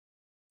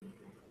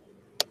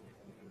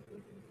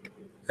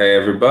Hey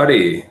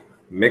everybody,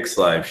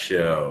 Mixlife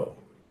show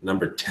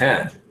number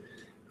 10.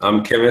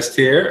 I'm Ckemist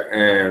here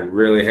and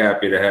really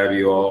happy to have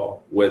you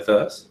all with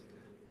us.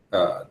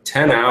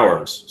 10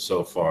 hours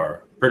so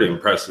far, pretty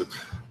impressive.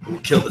 We'll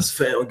kill this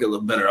fan, we'll get a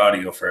little better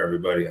audio for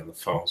everybody on the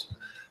phones.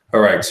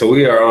 All right, so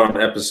we are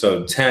on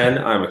episode 10.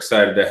 I'm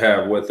excited to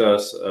have with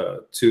us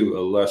two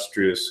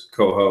illustrious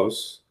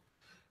co-hosts.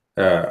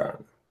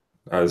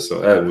 That's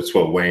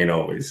what Wayne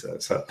always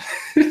says.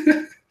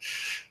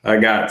 I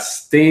got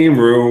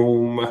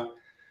SteamRoom,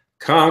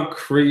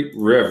 Concrete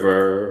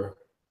River,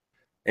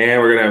 and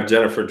we're going to have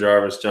Jennifer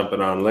Jarvis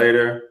jumping on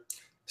later.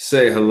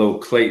 Say hello,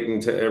 Clayton,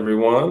 to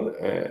everyone,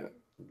 and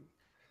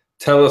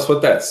tell us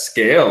what that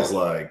scale's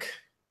like.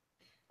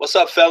 What's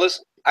up,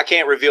 fellas? I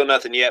can't reveal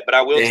nothing yet, but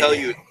I will tell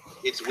you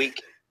it's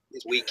weak.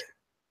 It's weak.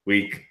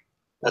 Weak.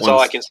 That's all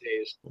I can say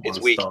is it's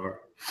weak.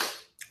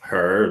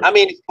 Heard. I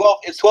mean,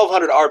 it's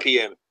 1,200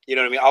 RPM. You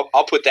know what I mean?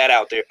 I'll put that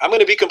out there. I'm going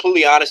to be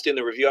completely honest in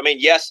the review. I mean,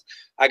 yes,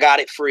 I got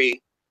it free,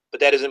 but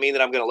that doesn't mean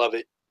that I'm going to love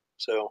it.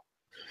 So,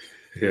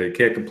 yeah, you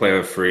can't complain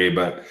with free,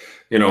 but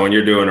you know, when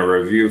you're doing a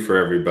review for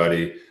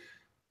everybody,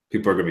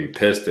 people are going to be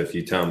pissed if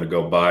you tell them to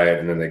go buy it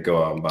and then they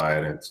go out and buy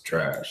it and it's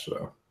trash.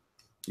 So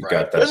you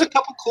got that. There's a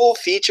couple cool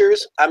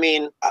features. I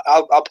mean,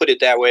 I'll put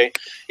it that way.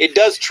 It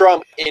does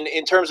trump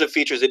in terms of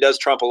features. It does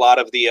trump a lot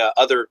of the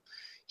other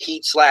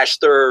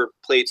heat/stir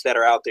plates that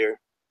are out there.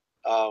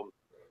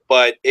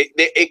 But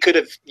it could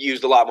have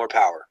used a lot more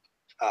power.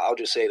 I'll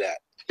just say that.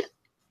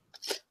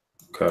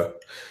 Okay.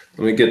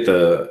 Let me get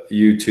the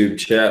YouTube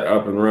chat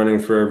up and running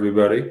for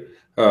everybody.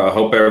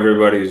 Hope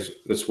everybody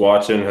that's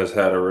watching has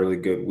had a really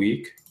good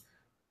week.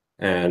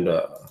 And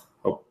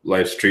hope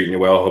life's treating you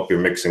well. Hope you're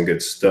mixing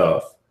good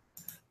stuff.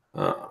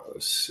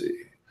 Let's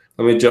see.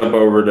 Let me jump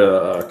over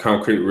to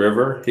Concrete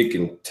River. He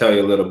can tell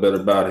you a little bit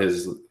about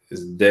his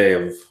day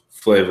of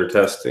flavor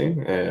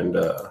testing and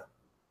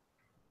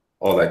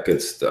all that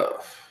good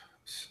stuff.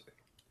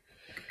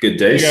 Good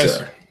day,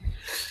 sir.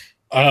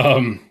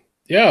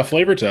 Yeah,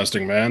 flavor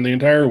testing, man. The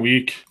entire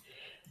week.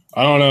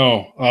 I don't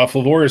know.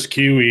 Flavora's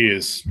kiwi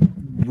is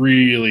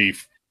really,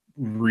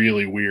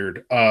 really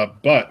weird.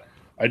 But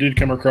I did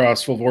come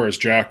across Flavora's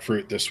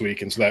jackfruit this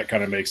week, and so that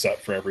kind of makes up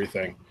for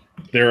everything.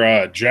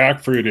 Their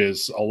jackfruit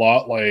is a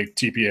lot like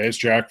TPA's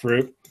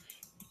jackfruit,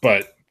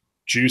 but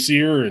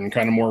juicier and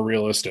kind of more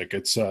realistic.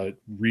 It's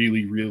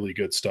really, really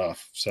good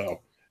stuff. So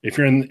if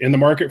you're in the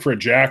market for a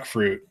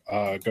jackfruit,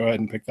 go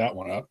ahead and pick that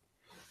one up.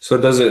 So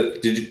does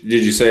it? Did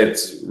you say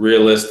it's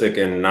realistic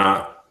and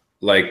not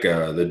like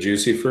the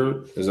juicy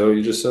fruit? Is that what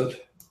you just said?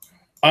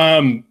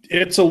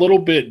 It's a little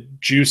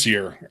bit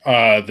juicier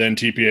than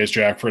TPA's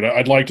jackfruit.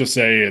 I'd like to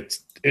say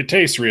it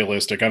tastes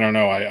realistic. I don't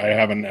know. I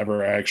haven't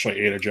ever actually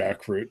ate a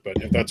jackfruit, but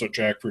if that's what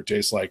jackfruit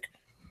tastes like,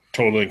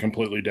 totally and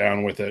completely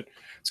down with it.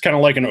 It's kind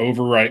of like an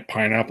overripe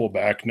pineapple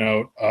back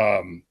note.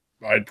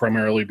 I'd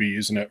primarily be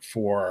using it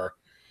for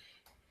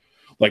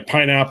like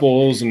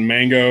pineapples and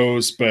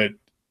mangoes, but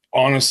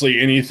honestly,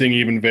 anything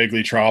even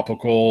vaguely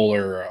tropical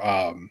or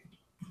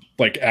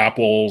like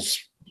apples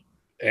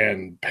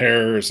and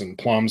pears and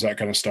plums, that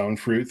kind of stone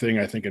fruit thing,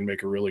 I think can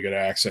make a really good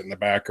accent in the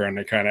background.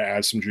 They kind of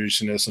add some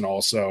juiciness and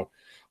also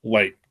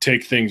like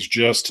take things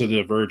just to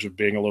the verge of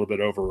being a little bit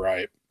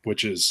overripe,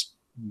 which is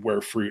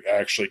where fruit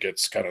actually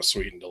gets kind of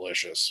sweet and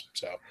delicious.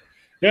 So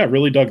yeah,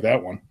 really dug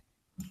that one.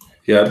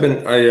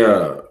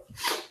 Yeah,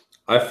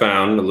 I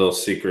found a little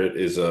secret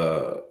is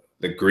the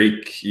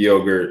Greek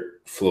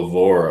yogurt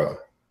Flavora.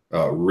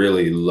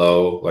 Really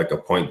low, like a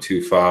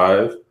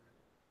 0.25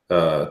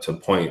 to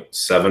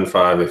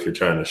 0.75 if you're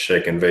trying to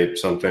shake and vape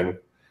something,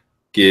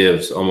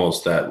 gives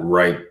almost that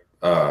ripe,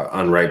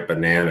 unripe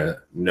banana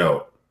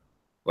note.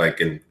 Like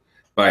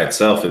by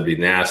itself, it'd be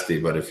nasty,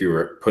 but if you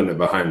were putting it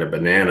behind a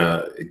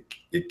banana,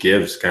 it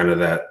gives kind of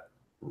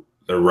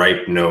the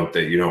ripe note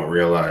that you don't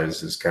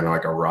realize is kind of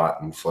like a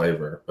rotten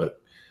flavor.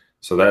 But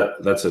so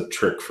that's a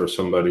trick for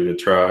somebody to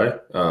try.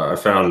 I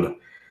found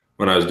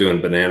when I was doing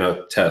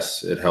banana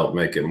tests, it helped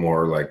make it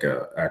more like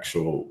a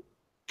actual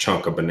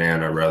chunk of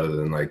banana rather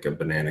than like a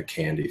banana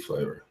candy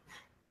flavor.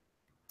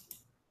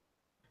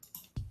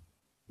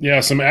 Yeah,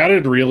 some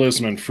added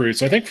realism in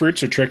fruits. I think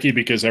fruits are tricky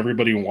because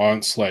everybody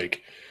wants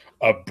like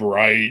a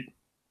bright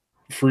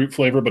fruit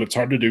flavor, but it's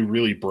hard to do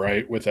really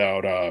bright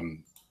without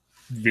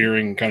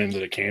veering kind of into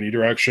the candy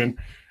direction.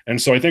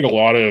 And so I think a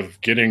lot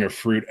of getting a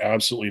fruit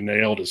absolutely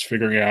nailed is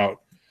figuring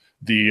out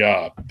the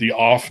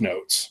off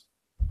notes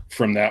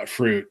from that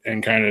fruit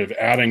and kind of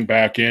adding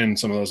back in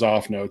some of those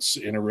off notes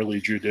in a really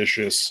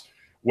judicious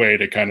way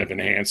to kind of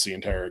enhance the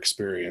entire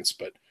experience.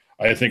 But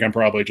I think I'm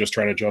probably just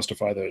trying to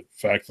justify the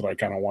fact that I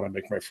kind of want to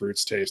make my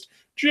fruits taste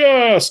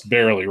just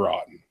barely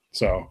rotten.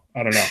 So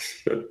I don't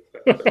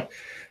know.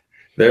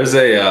 There's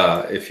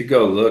if you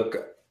go look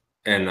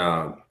and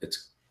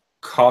it's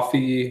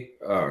coffee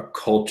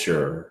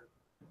culture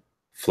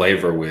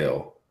flavor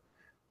wheel.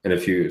 And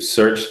if you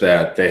search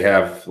that, they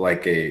have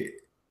like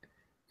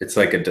it's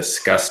like a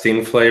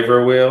disgusting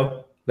flavor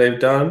wheel they've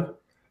done.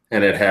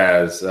 And it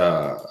has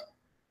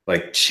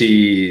like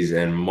cheese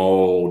and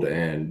mold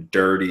and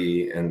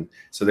dirty. And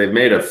so they've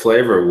made a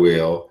flavor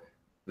wheel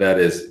that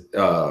is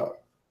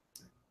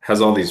has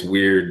all these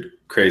weird,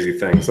 crazy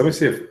things. Let me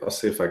see if I'll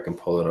see if I can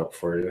pull it up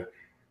for you.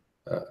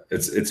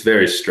 It's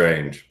very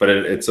strange, but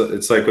it's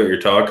like what you're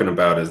talking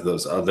about is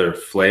those other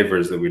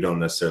flavors that we don't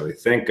necessarily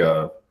think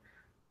of,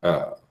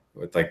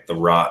 with like the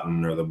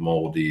rotten or the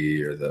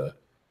moldy or the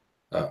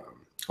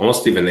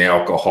almost even the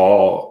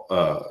alcohol.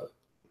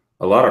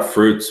 A lot of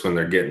fruits when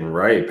they're getting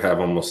ripe have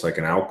almost like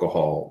an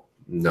alcohol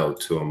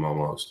note to them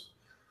almost.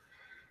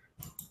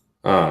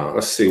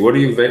 Let's see. What are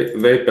you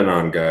vaping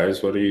on,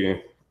 guys? What are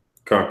you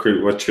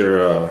concrete? What's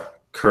your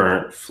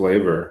current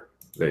flavor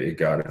that you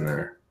got in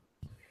there?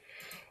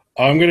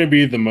 I'm going to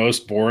be the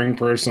most boring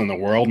person in the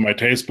world. My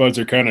taste buds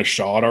are kind of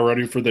shot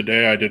already for the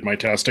day. I did my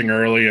testing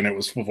early and it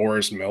was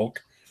flavorous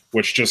milk,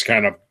 which just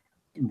kind of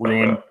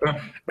ruined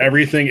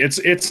everything.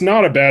 It's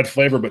not a bad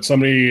flavor, but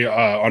somebody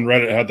on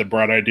Reddit had the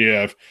bright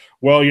idea of,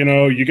 well, you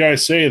know, you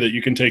guys say that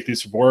you can take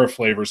these Favora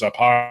flavors up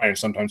high and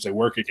sometimes they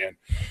work again.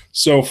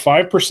 So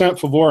 5%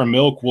 Favora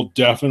milk will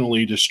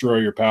definitely destroy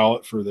your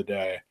palate for the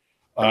day.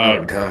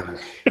 Oh, God.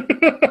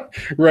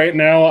 Right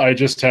now, I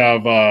just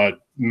have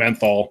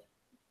menthol.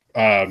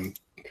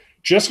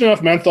 Just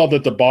enough menthol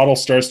that the bottle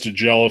starts to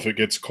gel if it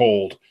gets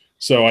cold.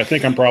 So I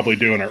think I'm probably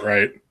doing it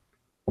right.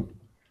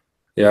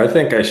 Yeah, I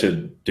think I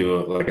should do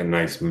it like a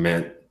nice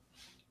mint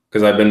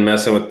because I've been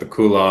messing with the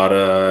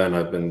Coolada and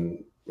I've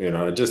been, you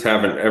know, I just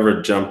haven't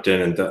ever jumped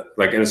in and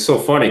like, and it's so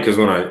funny because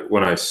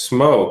when I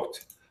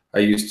smoked, I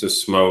used to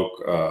smoke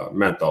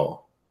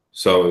menthol.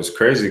 So it was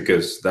crazy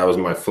because that was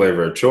my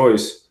flavor of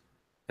choice.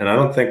 And I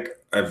don't think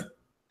I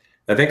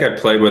think I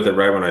played with it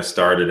right when I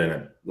started and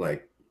it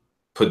like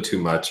put too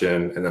much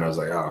in. And then I was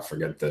like, oh,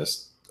 forget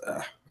this.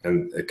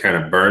 And it kind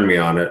of burned me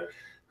on it.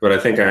 But I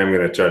think I am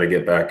going to try to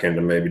get back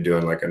into maybe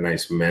doing like a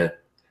nice mint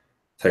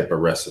type of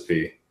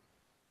recipe.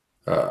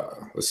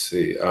 Let's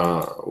see.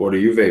 What are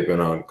you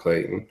vaping on,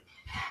 Clayton?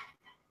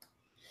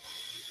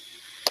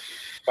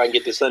 If I can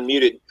get this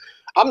unmuted.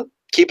 I'm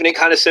keeping it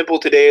kind of simple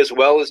today as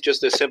well as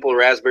just a simple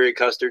raspberry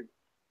custard.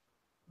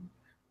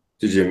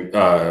 Did you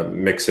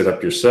mix it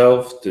up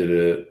yourself?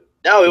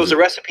 No, it was a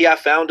recipe I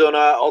found on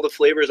all the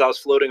flavors I was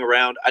floating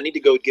around. I need to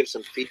go give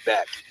some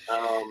feedback.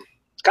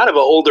 It's kind of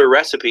an older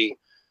recipe.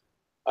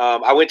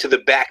 I went to the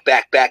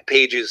back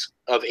pages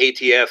of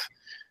ATF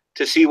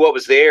to see what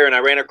was there, and I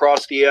ran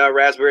across the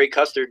raspberry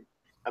custard.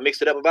 I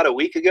mixed it up about a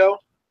week ago.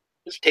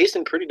 It's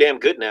tasting pretty damn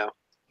good now.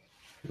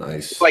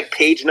 Nice. It's like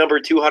page number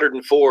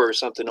 204 or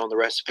something on the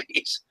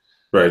recipes.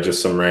 Right,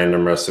 just some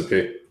random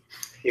recipe.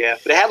 Yeah,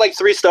 but it had like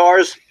 3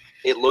 stars.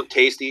 It looked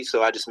tasty,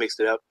 so I just mixed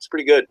it up. It's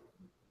pretty good.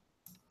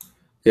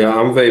 Yeah,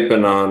 I'm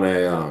vaping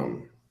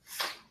on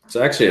it's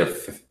actually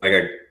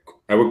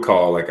I would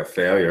call it like a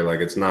failure. Like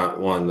it's not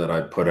one that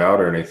I put out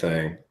or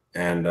anything.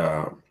 And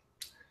I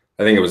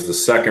think it was the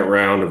second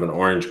round of an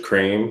orange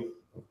cream,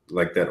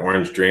 like that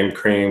orange dream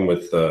cream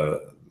with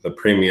the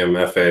premium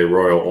FA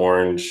Royal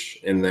Orange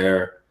in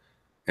there.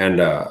 And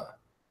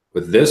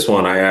with this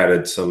one, I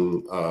added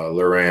some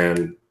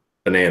Loran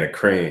banana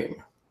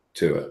cream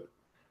to it.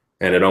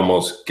 And it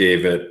almost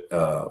gave it,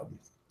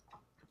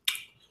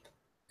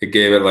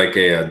 like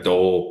a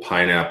Dole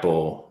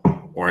pineapple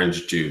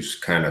orange juice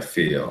kind of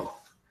feel.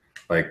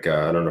 Like,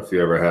 I don't know if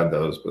you ever had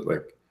those, but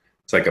like,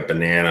 it's like a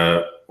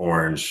banana,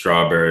 orange,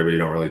 strawberry, but you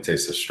don't really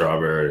taste the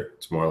strawberry.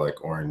 It's more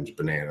like orange,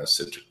 banana,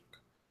 citric,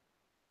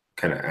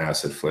 kind of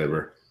acid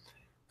flavor.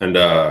 And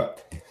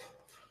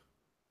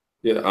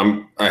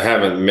yeah, I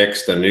haven't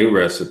mixed a new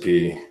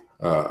recipe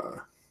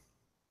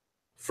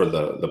for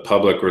the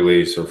public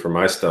release or for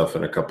my stuff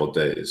in a couple of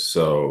days.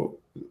 So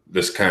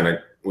this kind of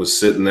was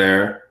sitting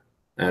there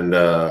and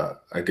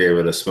I gave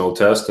it a smell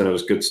test and it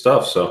was good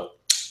stuff. So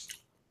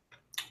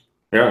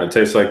yeah, it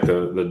tastes like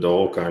the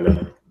Dole kind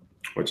of,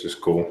 which is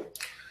cool.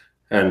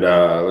 And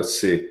let's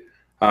see,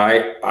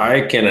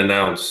 I can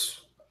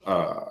announce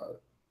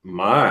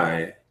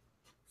my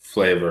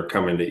flavor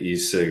coming to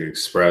e-cig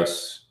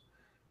Express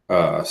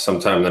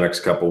sometime in the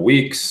next couple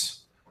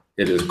weeks.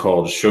 It is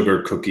called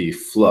Sugar Cookie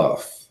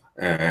Fluff,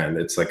 and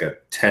it's like a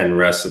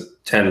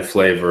 10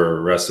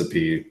 flavor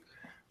recipe,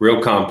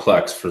 real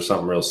complex for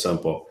something real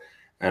simple.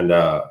 And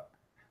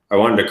I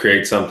wanted to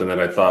create something that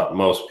I thought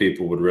most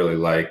people would really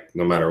like,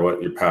 no matter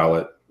what your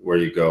palate, where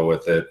you go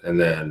with it, and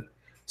then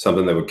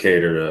something that would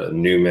cater to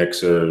new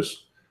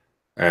mixers.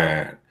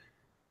 And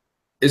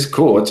it's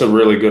cool. It's a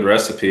really good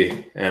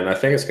recipe, and I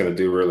think it's going to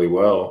do really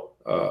well.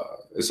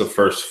 It's the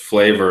first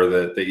flavor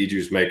that the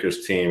e-juice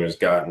makers team has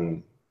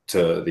gotten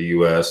to the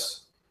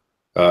U.S.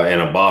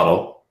 In a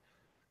bottle.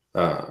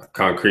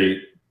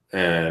 Concrete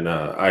and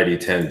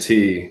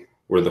ID10T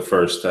were the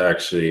first to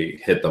actually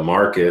hit the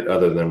market,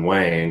 other than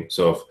Wayne.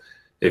 So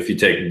if you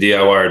take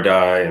DIY or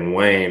Die and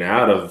Wayne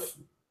out of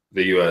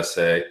the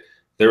USA,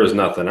 there was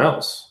nothing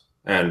else.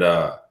 And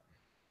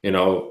you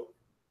know,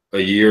 a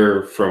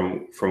year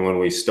from when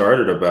we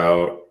started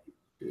about,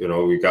 you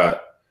know, we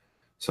got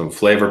some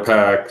flavor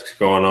packs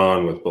going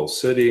on with Bull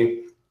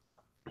City.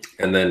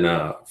 And then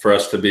for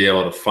us to be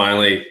able to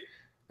finally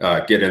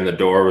get in the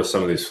door with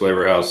some of these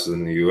flavor houses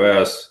in the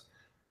U.S.,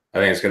 I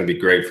think it's going to be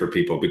great for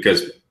people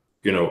because,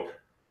 you know,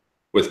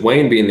 with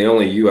Wayne being the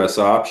only U.S.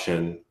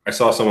 option, I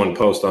saw someone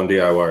post on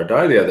DIY or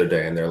Die the other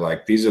day, and they're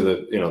like, these are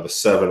the, you know, the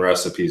 7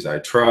 recipes I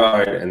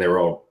tried, and they were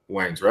all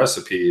Wayne's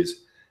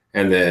recipes.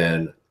 And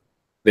then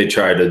they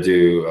tried to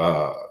do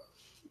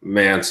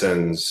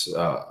Manson's,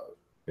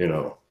 you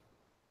know,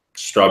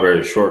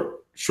 strawberry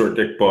short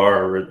dick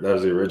bar. That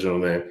was the original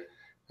name.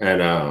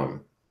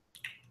 And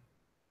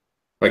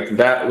like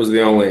that was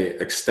the only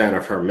extent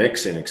of her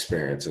mixing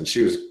experience, and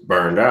she was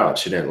burned out.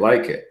 She didn't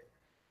like it.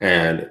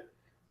 And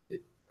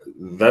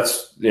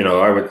that's, you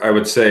know, I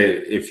would say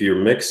if you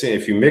mix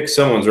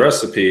someone's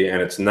recipe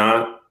and it's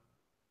not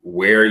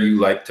where you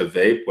like to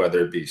vape,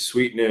 whether it be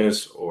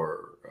sweetness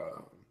or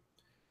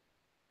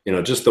you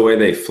know, just the way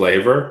they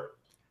flavor,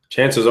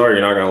 chances are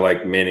you're not going to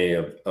like many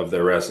of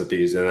their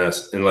recipes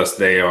unless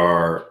they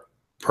are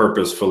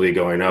purposefully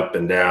going up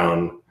and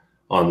down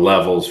on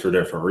levels for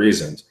different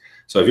reasons.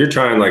 So if you're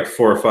trying like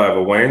 4 or 5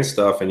 of Wayne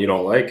stuff and you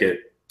don't like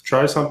it,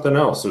 try something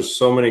else. There's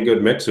so many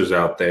good mixers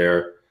out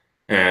there,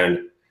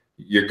 and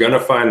you're going to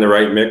find the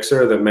right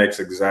mixer that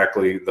makes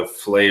exactly the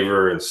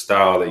flavor and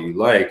style that you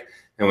like.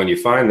 And when you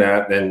find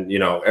that, then, you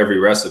know, every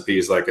recipe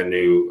is like a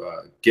new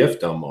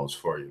gift almost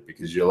for you,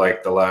 because you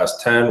like the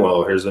last 10.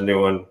 Well, here's a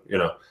new one, you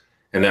know,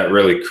 and that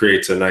really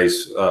creates a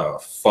nice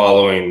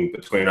following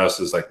between us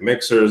as like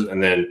mixers.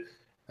 And then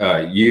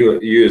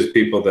you as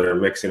people that are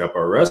mixing up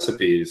our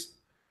recipes,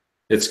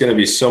 it's going to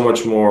be so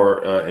much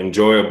more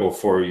enjoyable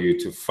for you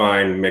to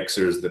find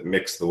mixers that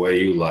mix the way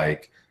you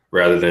like,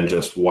 rather than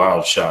just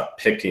wild shot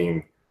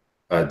picking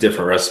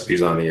different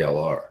recipes on the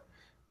LR.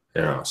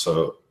 You know,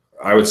 so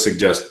I would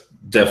suggest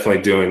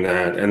definitely doing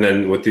that. And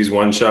then with these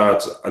one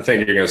shots, I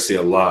think you're going to see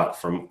a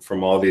lot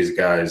from all these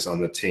guys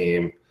on the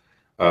team.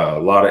 A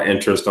lot of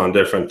interest on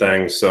different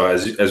things. So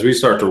as we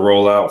start to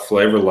roll out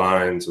flavor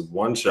lines of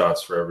one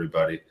shots for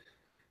everybody,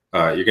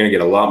 you're going to get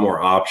a lot more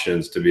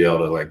options to be able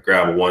to like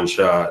grab a one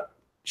shot,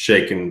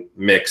 shake and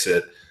mix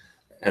it.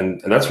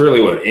 And that's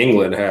really what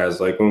England has.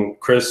 Like when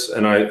Chris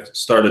and I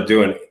started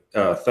doing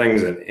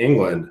things in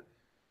England,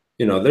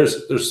 you know,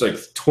 there's like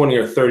 20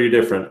 or 30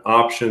 different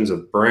options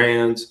of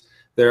brands.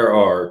 There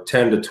are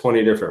 10 to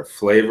 20 different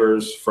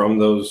flavors from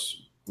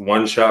those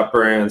one-shot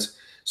brands.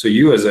 So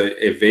you as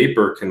a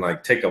vapor can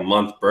like take a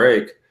month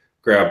break,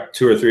 grab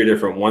 2 or 3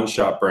 different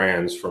one-shot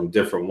brands from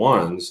different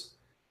ones,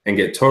 and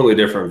get totally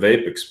different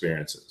vape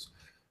experiences.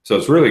 So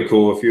it's really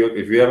cool. If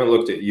you haven't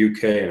looked at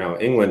UK and how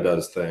England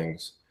does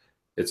things,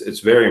 it's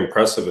very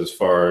impressive as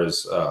far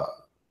as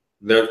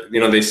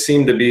they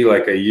seem to be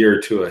like a year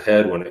or two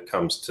ahead when it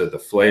comes to the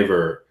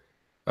flavor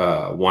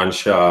one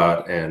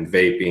shot and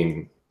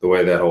vaping, the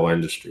way that whole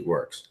industry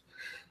works.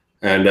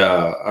 And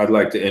I'd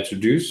like to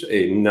introduce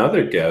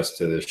another guest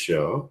to this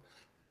show,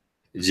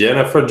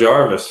 Jennifer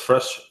Jarvis,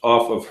 fresh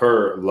off of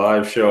her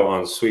live show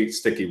on Sweet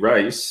Sticky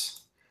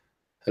Rice.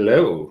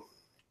 Hello.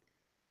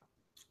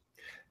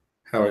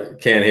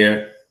 Can't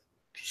hear?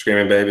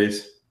 Screaming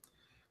babies?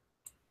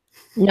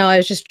 No, I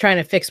was just trying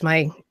to fix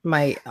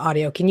my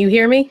audio. Can you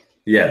hear me?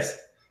 Yes.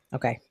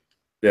 Okay.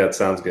 Yeah, it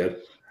sounds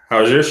good.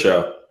 How was your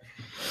show?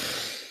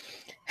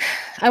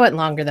 I went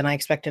longer than I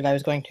expected I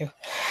was going to.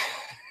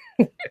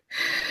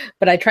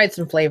 But I tried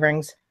some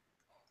flavorings.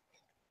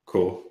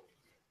 Cool.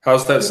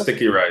 How's that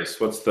sticky rice?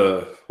 What's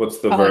the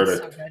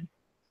verdict? It's so good.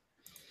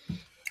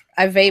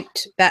 I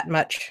vaped that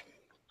much.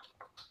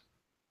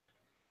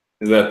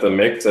 Is that the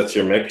mix? That's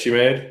your mix you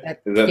made?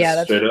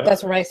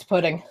 That's rice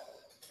pudding.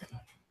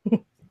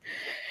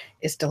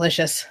 It's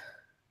delicious.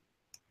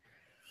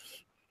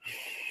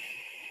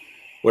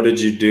 What did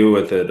you do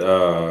with it?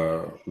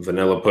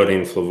 Vanilla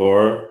pudding,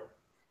 flavor?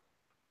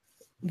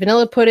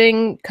 Vanilla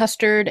pudding,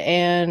 custard,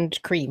 and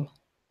cream.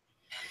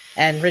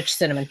 And rich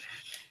cinnamon.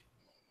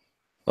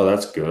 Oh,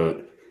 that's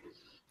good.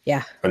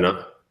 Yeah.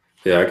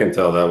 Yeah, I can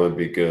tell that would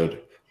be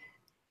good.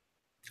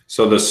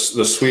 So the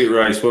sweet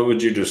rice, what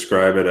would you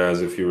describe it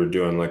as if you were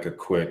doing like a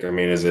quick? I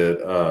mean, is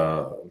it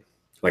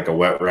like a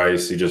wet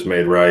rice? You just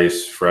made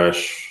rice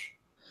fresh?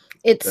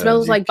 It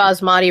smells like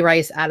basmati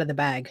rice out of the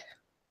bag.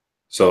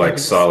 So like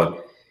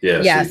solid.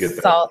 Yeah. Yeah, so you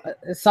get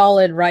that.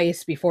 Solid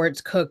rice before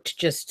it's cooked,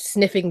 just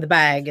sniffing the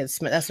bag. That's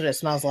what it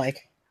smells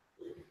like.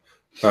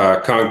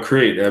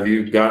 Concrete, have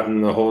you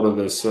gotten a hold of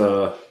this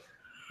the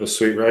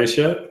sweet rice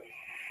yet?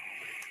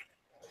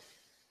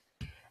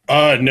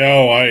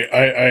 No,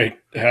 I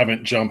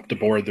haven't jumped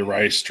aboard the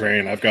rice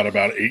train. I've got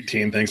about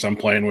 18 things I'm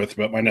playing with,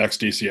 but my next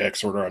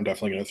DCX order, I'm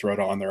definitely going to throw it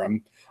on there.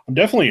 I'm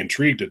definitely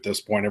intrigued at this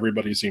point.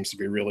 Everybody seems to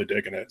be really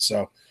digging it.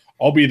 So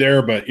I'll be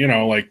there, but, you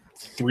know, like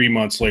 3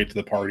 months late to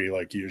the party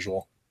like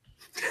usual.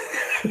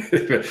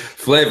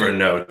 Flavor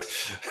note.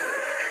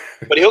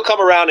 But he'll come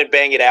around and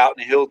bang it out,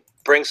 and he'll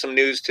bring some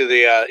news to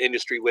the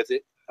industry with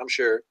it, I'm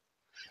sure.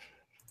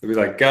 He'll be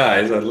like,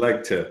 guys, I'd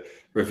like to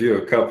review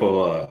a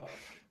couple.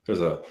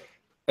 There's a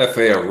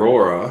FA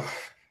Aurora.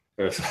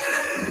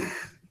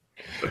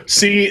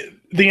 See,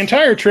 the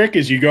entire trick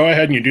is you go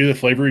ahead and you do the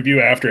flavor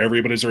review after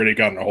everybody's already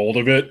gotten a hold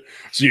of it,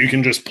 so you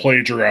can just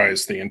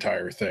plagiarize the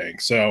entire thing.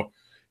 So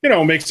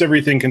makes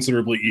everything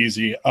considerably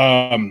easy.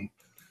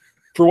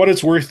 For what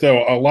it's worth,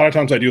 though, a lot of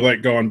times I do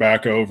like going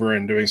back over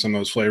and doing some of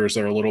those flavors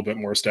that are a little bit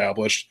more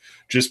established,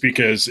 just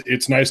because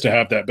it's nice to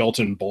have that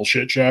built-in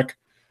bullshit check.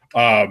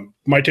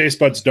 My taste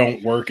buds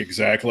don't work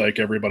exactly like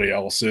everybody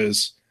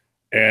else's,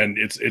 and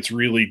it's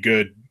really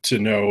good to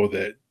know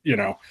that,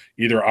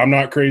 either I'm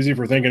not crazy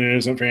for thinking it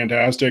isn't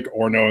fantastic,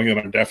 or knowing that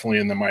I'm definitely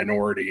in the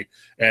minority,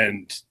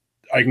 and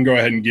I can go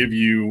ahead and give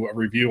you a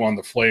review on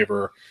the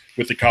flavor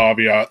with the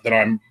caveat that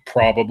I'm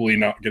probably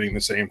not getting the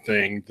same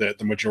thing that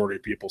the majority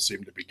of people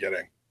seem to be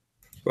getting.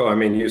 Well, I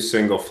mean, you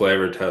single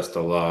flavor test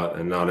a lot,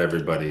 and not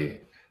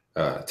everybody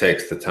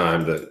takes the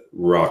time to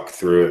rock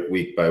through it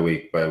week by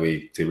week by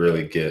week to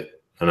really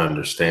get an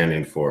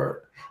understanding for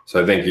it.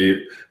 So I think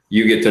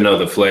you get to know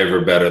the flavor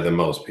better than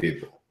most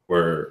people,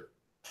 where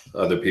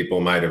other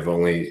people might have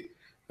only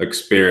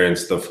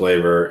experienced the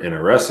flavor in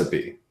a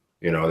recipe.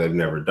 They've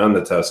never done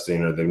the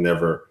testing, or they've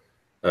never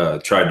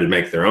tried to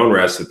make their own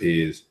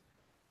recipes.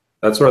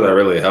 That's where that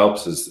really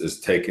helps, is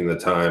taking the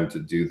time to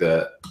do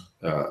that.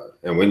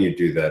 And when you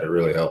do that, it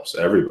really helps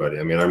everybody.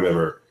 I mean, I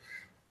remember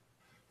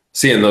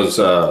seeing those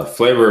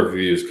flavor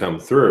reviews come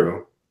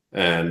through,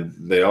 and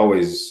they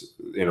always,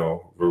 were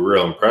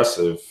real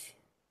impressive.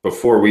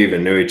 Before we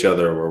even knew each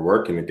other or were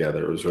working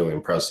together, it was really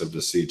impressive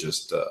to see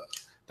just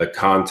the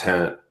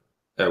content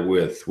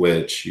with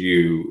which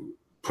you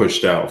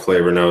pushed out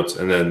flavor notes,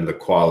 and then the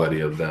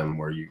quality of them,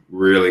 where you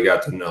really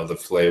got to know the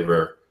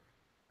flavor.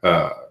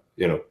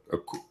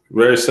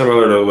 Very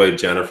similar to the way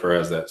Jennifer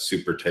has that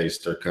super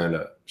taster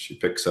she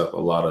picks up a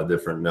lot of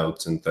different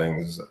notes and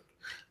things that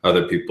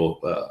other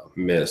people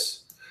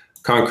miss.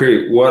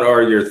 Concrete, what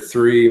are your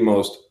 3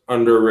 most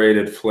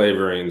underrated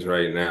flavorings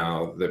right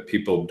now that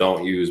people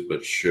don't use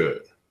but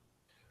should?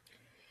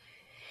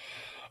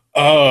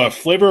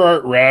 Flavor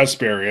Art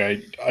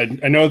Raspberry.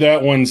 I know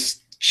that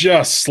one's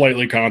just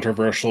slightly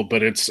controversial,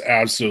 but it's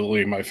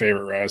absolutely my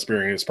favorite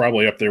raspberry. It's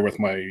probably up there with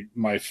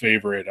my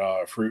favorite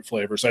fruit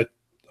flavors. I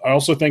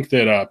also think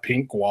that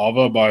Pink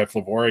Guava by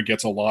Flavora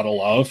gets a lot of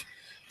love,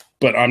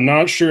 but I'm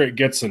not sure it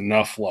gets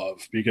enough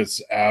love, because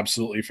it's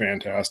absolutely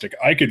fantastic.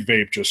 I could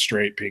vape just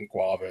straight Pink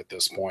Guava at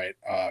this point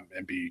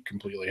and be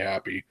completely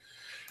happy.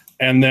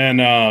 And then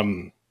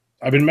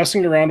I've been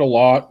messing around a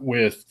lot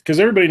with,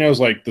 because everybody knows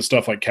like the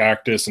stuff like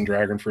cactus and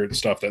dragon fruit and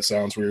stuff that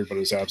sounds weird, but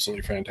is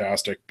absolutely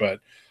fantastic. But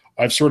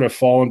I've sort of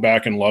fallen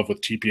back in love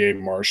with TPA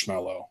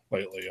marshmallow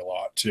lately a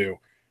lot too.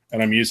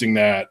 And I'm using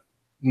that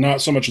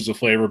not so much as a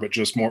flavor, but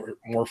just more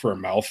for a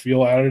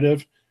mouthfeel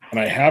additive. And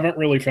I haven't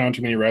really found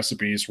too many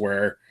recipes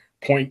where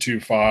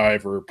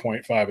 0.25 or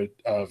 0.5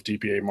 of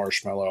TPA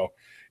marshmallow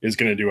is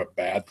going to do a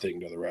bad thing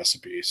to the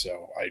recipe.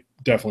 So I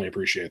definitely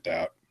appreciate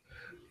that.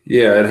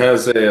 Yeah, it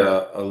has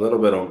a little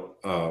bit of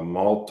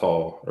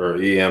maltol or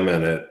EM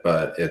in it,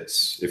 but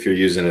if you're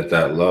using it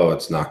that low,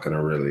 it's not going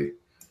to really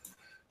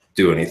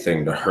do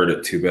anything to hurt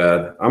it too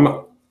bad.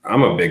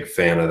 I'm a big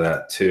fan of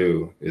that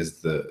too,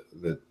 is the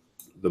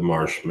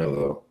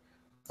marshmallow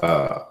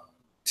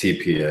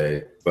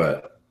TPA,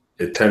 but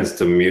it tends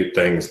to mute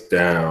things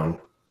down.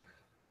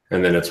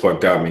 And then it's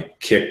what got me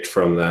kicked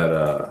from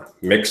that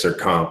mixer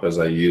comp, as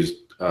I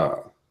used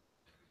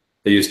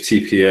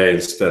TPA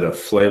instead of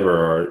Flavor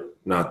Art,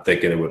 not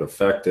thinking it would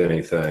affect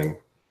anything.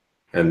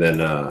 And then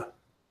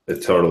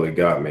it totally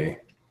got me,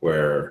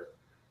 where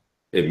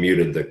it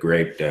muted the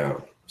grape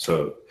down.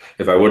 So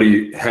if I would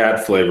have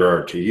had Flavor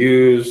Art to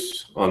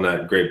use on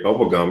that grape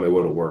bubblegum, it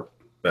would have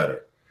worked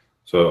better.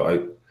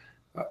 So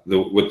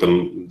with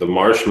the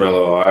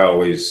marshmallow, I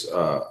always,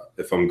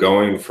 if I'm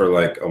going for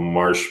like a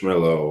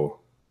marshmallow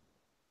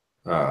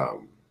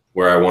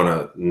where I want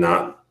to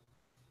not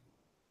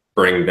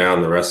bring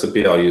down the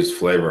recipe, I'll use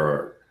Flavor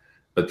Art.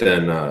 But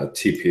then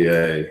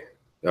TPA,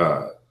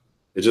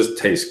 it just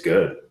tastes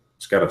good.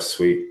 It's got a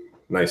sweet,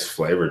 nice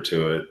flavor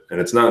to it. And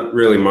it's not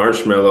really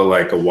marshmallow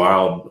like a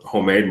wild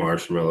homemade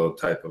marshmallow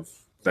type of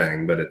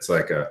thing, but it's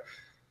like a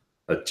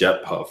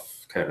jet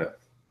puff kind of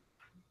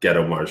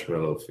ghetto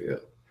marshmallow feel.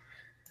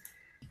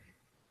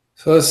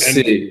 So let's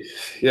see.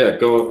 Yeah,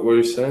 go. What were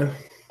you saying?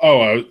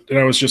 Oh,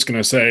 I was just going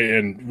to say,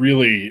 and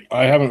really,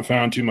 I haven't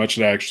found too much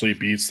that actually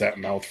beats that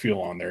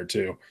mouthfeel on there,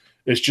 too.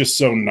 It's just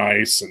so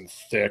nice and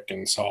thick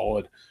and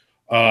solid.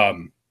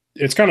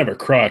 It's kind of a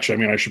crutch. I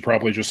mean, I should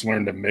probably just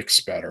learn to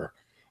mix better,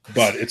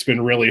 but it's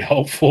been really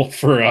helpful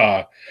for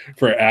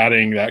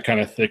adding that kind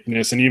of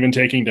thickness and even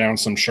taking down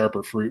some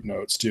sharper fruit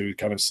notes, too,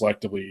 kind of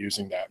selectively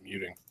using that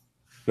muting.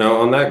 Now,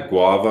 on that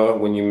guava,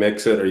 when you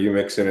mix it, are you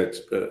mixing it?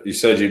 You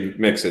said you'd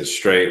mix it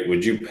straight.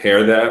 Would you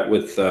pair that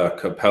with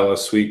Capella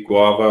sweet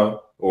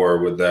guava, or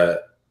would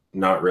that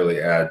not really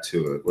add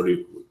to it? What do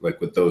you like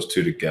with those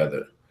two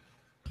together?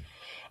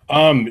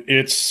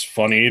 It's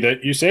funny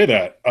that you say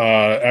that.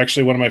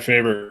 Actually, one of my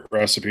favorite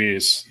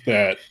recipes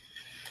that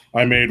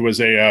I made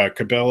was a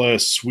Cabela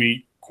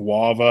sweet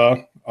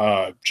guava.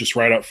 Just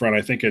right up front,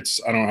 I think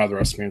I don't have the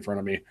recipe in front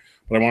of me,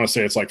 but I want to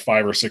say it's like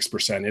 5 or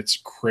 6%. It's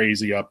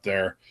crazy up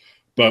there.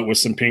 But with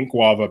some pink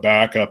guava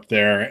back up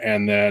there,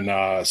 and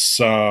then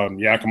some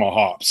Yakima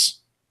hops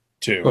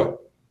too.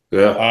 Oh,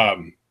 yeah.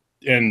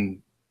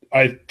 And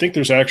I think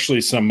there's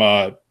actually some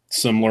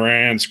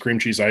Lorenz cream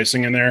cheese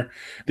icing in there.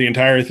 The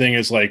entire thing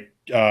is like,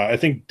 I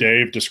think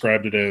Dave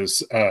described it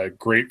as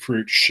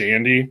grapefruit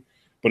shandy,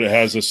 but it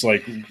has this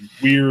like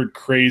weird,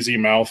 crazy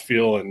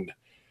mouthfeel, and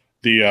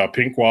the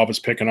pink guava is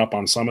picking up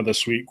on some of the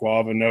sweet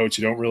guava notes.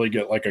 You don't really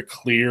get like a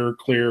clear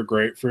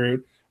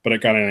grapefruit, but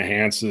it kind of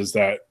enhances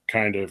that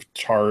kind of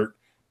tart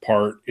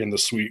part in the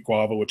sweet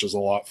guava, which is a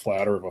lot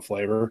flatter of a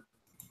flavor.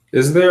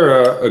 Is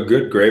there a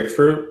good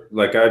grapefruit?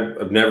 Like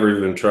I've never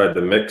even tried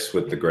to mix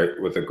with a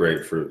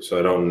grapefruit, so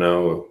I don't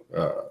know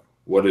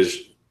what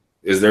is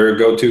there a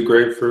go-to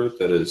grapefruit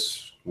that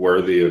is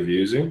worthy of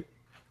using?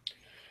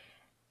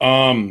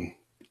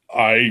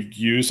 I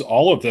use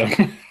all of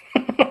them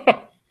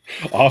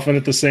often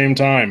at the same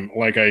time.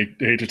 Like, I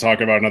hate to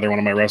talk about another one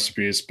of my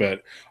recipes,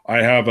 but I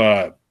have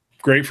a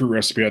grapefruit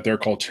recipe out there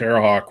called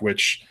Terrahawk,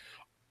 which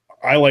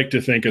I like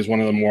to think is one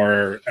of the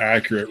more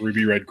accurate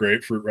ruby red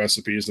grapefruit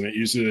recipes, and it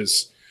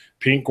uses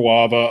pink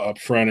guava up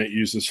front. It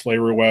uses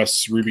Flavor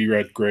West's ruby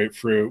red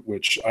grapefruit,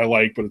 which I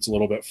like, but it's a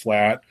little bit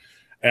flat.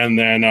 And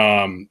then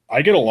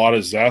I get a lot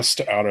of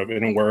zest out of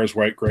Inaware's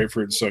white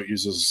grapefruit, so it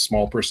uses a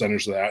small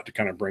percentage of that to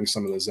kind of bring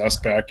some of the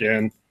zest back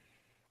in.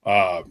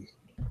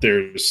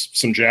 There's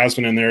some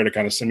jasmine in there to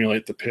kind of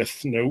simulate the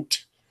pith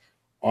note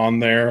on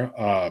there.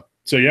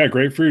 So yeah,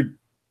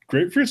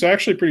 grapefruit's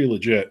actually pretty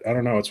legit. I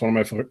don't know. It's one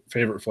of my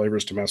favorite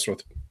flavors to mess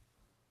with.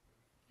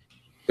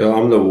 Yeah,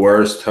 I'm the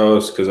worst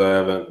host because I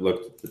haven't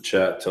looked at the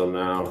chat till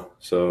now.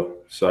 So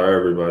sorry,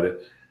 everybody.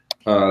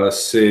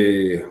 Let's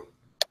see.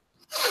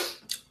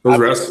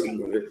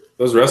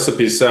 Those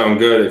recipes sound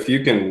good. If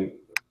you can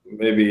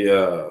maybe,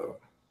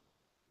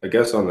 I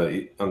guess on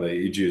the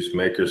eJuice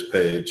Makers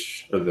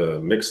page or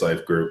the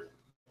Mixlife group,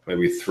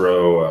 maybe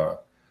throw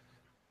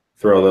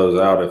those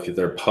out if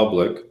they're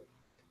public.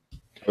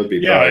 That would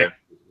be valuable.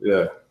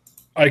 Yeah,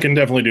 I can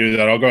definitely do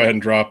that. I'll go ahead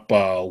and drop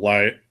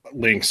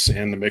links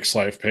in the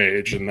Mixlife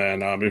page, and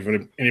then if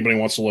anybody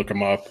wants to look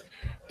them up,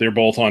 they're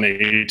both on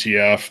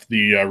ATF.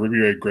 The Ruby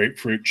Red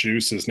Grapefruit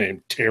juice is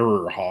named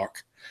Terror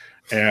Hawk,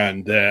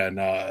 and then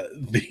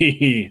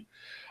the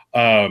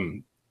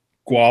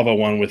guava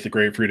one with the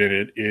grapefruit in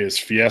it is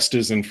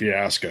Fiestas and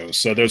Fiascos.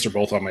 So those are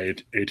both on my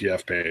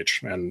ATF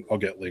page, and I'll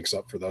get links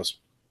up for those.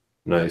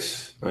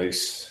 Nice. All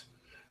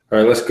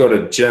right, let's go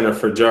to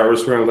Jennifer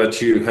Jarvis. We're going to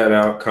let you head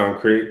out,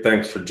 Concrete.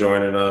 Thanks for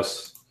joining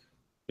us.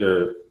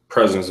 Your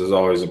presence is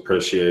always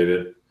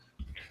appreciated.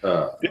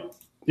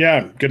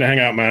 Yeah, good to hang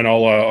out, man.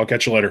 I'll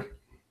catch you later.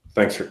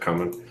 Thanks for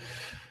coming.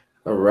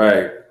 All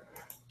right,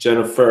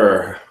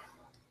 Jennifer,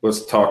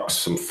 let's talk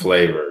some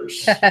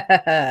flavors.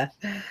 I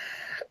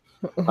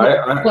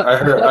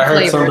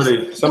heard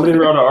somebody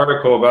wrote an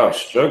article about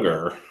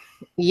sugar.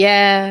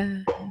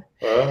 Yeah.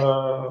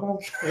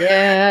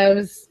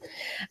 Yeah,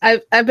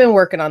 I've been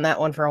working on that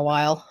one for a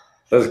while.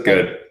 That's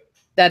good.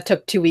 That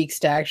took 2 weeks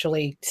to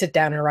actually sit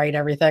down and write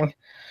everything.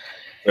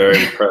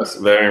 Very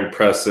impressive. Very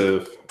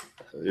impressive.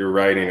 Your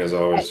writing is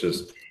always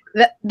just.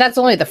 That's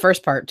only the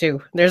first part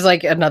too. There's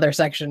like another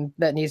section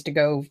that needs to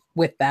go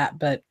with that,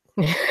 but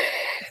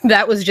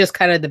that was just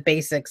kind of the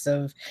basics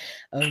of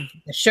the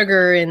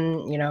sugar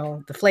and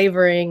the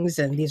flavorings,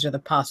 and these are the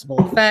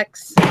possible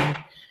effects.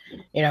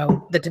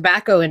 And, the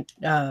tobacco and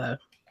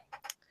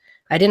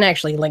I didn't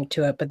actually link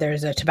to it, but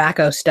there's a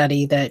tobacco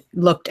study that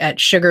looked at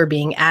sugar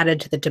being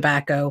added to the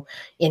tobacco,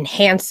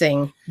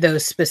 enhancing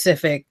those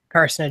specific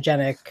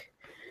carcinogenic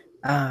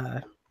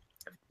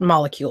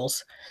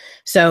molecules.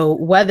 So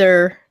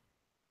whether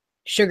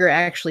sugar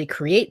actually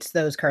creates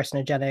those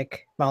carcinogenic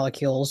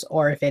molecules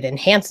or if it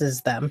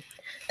enhances them,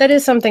 that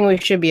is something we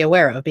should be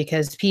aware of,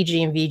 because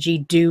PG and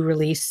VG do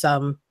release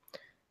some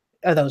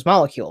of those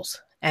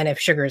molecules. And if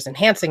sugar is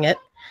enhancing it,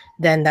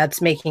 then that's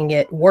making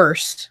it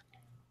worse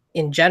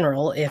in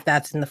general if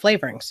that's in the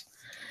flavorings.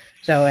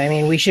 So, I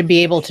mean, we should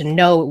be able to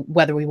know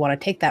whether we want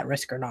to take that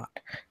risk or not.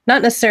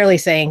 Not necessarily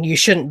saying you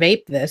shouldn't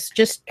vape this,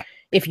 just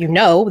if you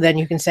know, then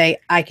you can say,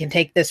 I can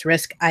take this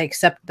risk, I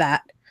accept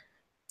that.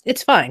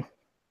 It's fine.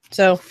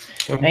 So,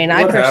 I mean,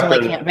 I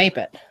personally can't vape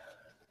it.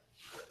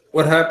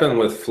 What happened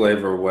with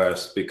Flavor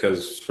West?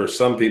 Because for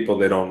some people,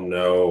 they don't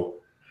know.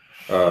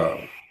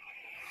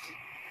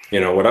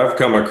 What I've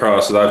come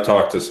across is I've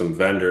talked to some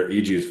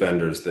e-juice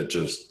vendors that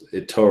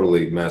it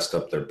totally messed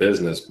up their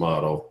business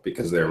model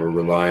because they were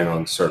relying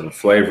on certain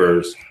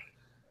flavors.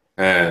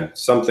 And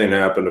something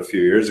happened a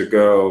few years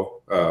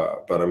ago.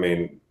 But I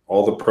mean,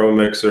 all the pro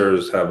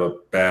mixers have a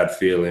bad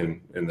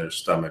feeling in their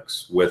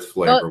stomachs with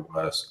Flavor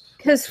West.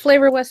 Because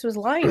Flavor West was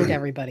lying to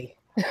everybody.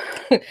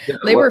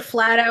 They were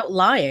flat out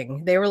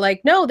lying. They were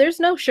like, no, there's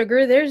no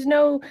sugar, there's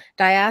no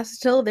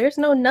diacetyl, there's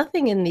no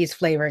nothing in these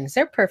flavorings.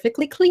 They're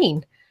perfectly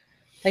clean.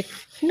 Like,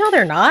 no,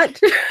 they're not.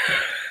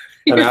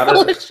 You're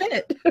full of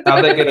shit.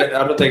 How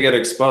did they get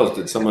exposed?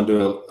 Did someone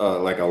do a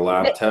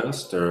lab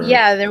test? Or?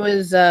 Yeah, there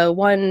was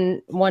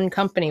one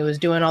company was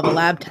doing all the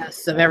lab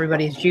tests of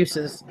everybody's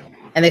juices,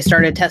 and they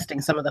started testing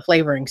some of the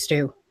flavorings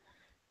too,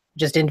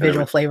 just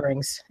individual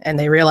flavorings, and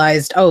they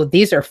realized, oh,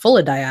 these are full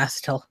of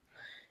diacetyl.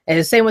 And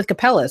the same with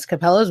Capella's.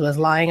 Capella's was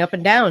lying up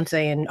and down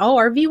saying, "Oh,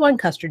 our V1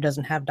 custard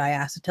doesn't have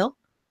diacetyl.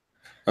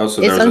 Oh,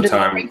 so It's there was under a the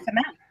time. trace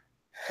amount."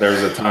 There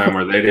was a time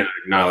where they didn't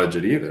acknowledge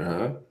it either,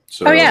 huh?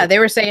 So, Oh yeah, they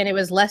were saying it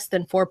was less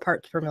than 4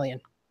 parts per million.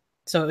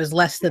 So it was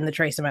less than the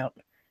trace amount,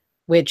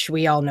 which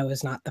we all know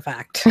is not the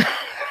fact.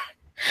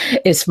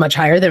 It's much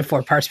higher than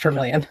 4 parts per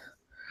million.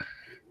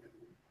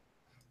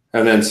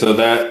 and then so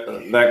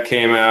that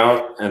came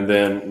out, and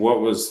then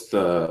what was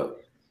the,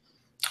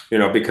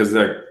 because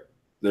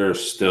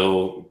there's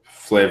still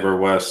Flavor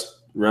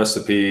West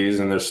recipes,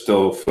 and there's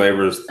still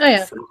flavors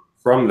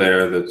from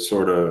there that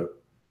sort of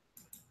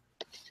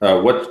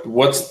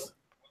what's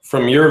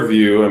from your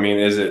view. I mean,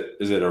 is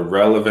it a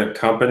relevant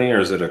company, or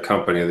is it a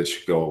company that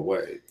should go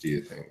away, do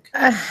you think?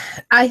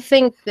 I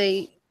think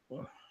they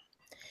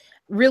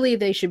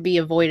should be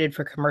avoided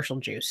for commercial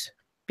juice,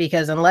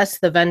 because unless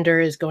the vendor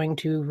is going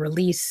to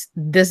release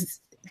this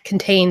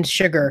contains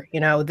sugar,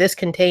 this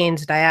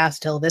contains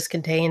diacetyl, this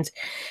contains,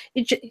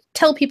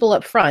 tell people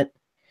up front,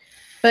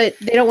 but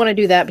they don't want to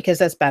do that because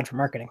that's bad for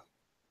marketing.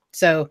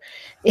 So,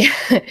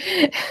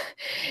 it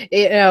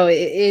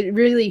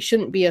really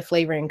shouldn't be a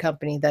flavoring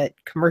company that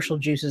commercial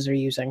juices are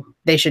using.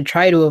 They should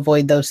try to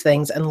avoid those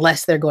things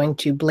unless they're going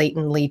to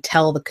blatantly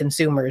tell the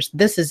consumers,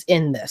 this is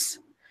in this.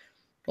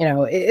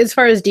 As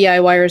far as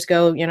DIYers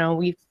go,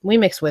 we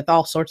mix with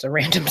all sorts of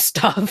random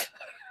stuff.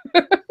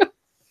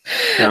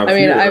 Now, I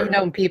mean, I've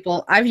known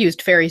people, I've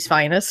used Fairy's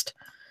Finest.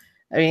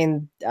 I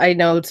mean, I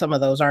know some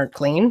of those aren't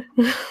clean.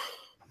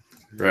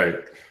 Right.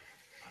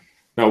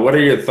 Now, what are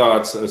your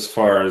thoughts as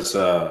far as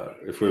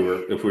if we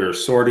were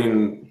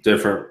sorting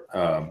different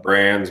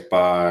brands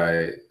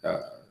by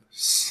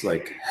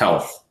like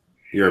health?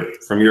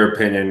 From your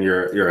opinion,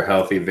 you're a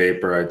healthy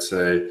vapor, I'd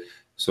say.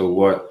 So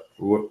what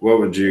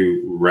would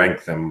you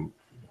rank them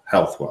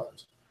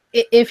health-wise?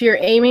 If you're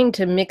aiming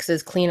to mix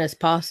as clean as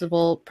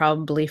possible,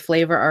 probably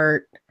Flavor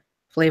Art,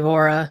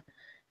 Flavora,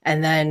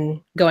 and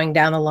then going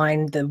down the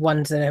line, the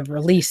ones that have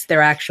released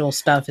their actual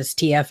stuff is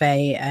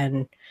TFA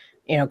and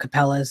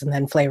Capella's, and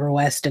then Flavor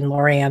West and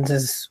Loran's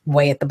is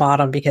way at the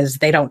bottom because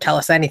they don't tell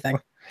us anything.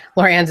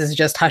 Loran's is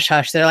just hush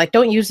hush. They're like,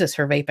 don't use this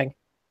for vaping.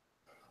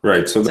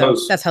 Right. So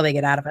that's how they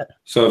get out of it.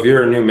 So if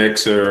you're a new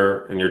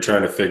mixer and you're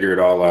trying to figure it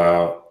all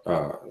out,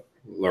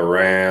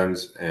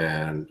 Loran's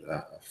and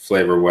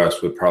Flavor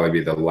West would probably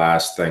be the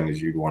last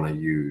things you'd want to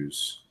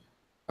use.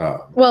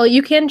 Well,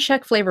 you can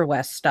check Flavor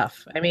West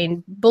stuff. I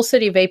mean, Bull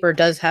City Vapor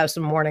does have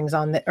some warnings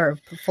on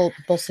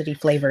Bull City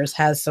Flavors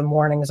has some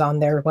warnings on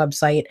their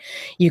website.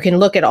 You can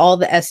look at all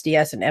the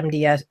SDS and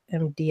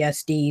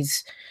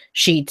MDSD's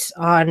sheets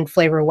on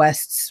Flavor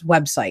West's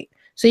website,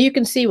 so you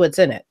can see what's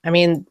in it. I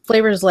mean,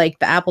 flavors like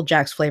the Apple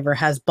Jacks flavor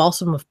has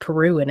balsam of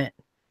Peru in it.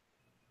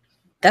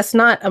 That's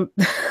not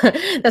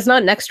that's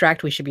not an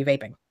extract we should be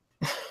vaping.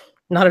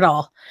 Not at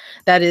all.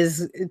 That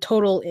is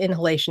total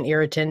inhalation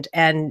irritant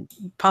and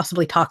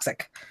possibly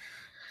toxic.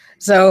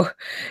 So,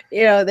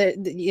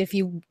 if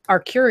you are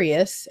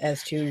curious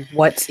as to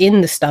what's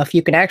in the stuff,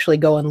 you can actually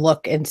go and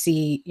look and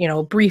see,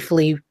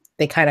 briefly,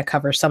 they kind of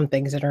cover some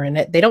things that are in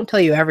it. They don't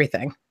tell you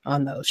everything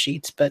on those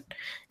sheets, but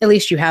at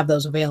least you have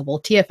those available.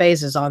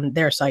 TFA's is on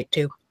their site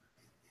too.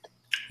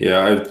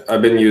 Yeah,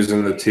 I've been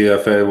using the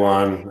TFA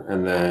one,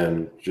 and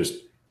then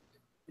just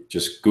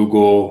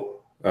Google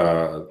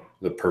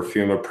the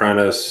Perfume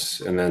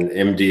Apprentice and then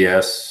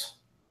MDS,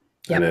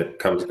 and it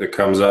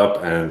comes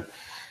up, and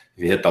if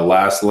you hit the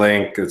last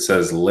link, it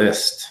says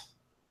list.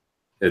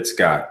 It's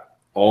got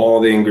all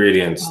the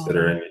ingredients that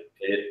are in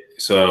it.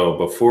 So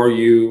before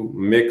you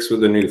mix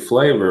with a new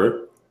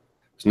flavor,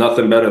 there's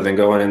nothing better than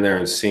going in there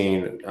and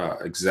seeing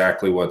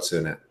exactly what's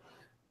in it.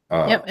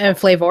 Yep, and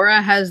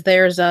Flavora has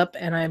theirs up,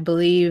 and I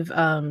believe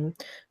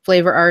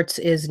Flavor Arts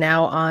is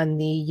now on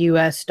the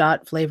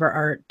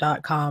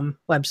us.flavorart.com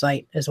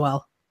website as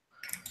well.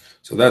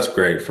 So that's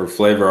great for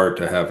Flavor Art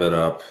to have it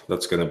up.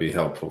 That's going to be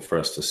helpful for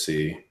us to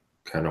see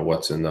kind of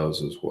what's in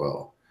those as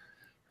well.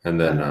 And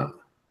then,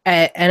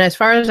 and as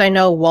far as I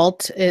know,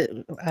 Walt,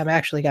 I've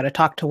actually got to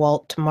talk to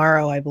Walt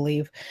tomorrow, I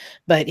believe,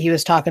 but he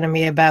was talking to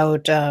me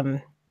about,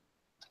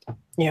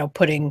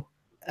 putting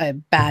a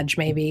badge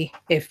maybe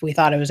if we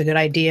thought it was a good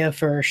idea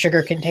for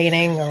sugar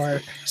containing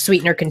or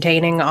sweetener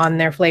containing on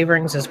their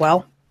flavorings as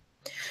well,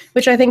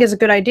 which I think is a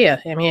good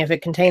idea. I mean, if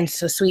it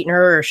contains a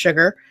sweetener or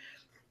sugar,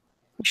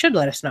 you should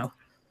let us know.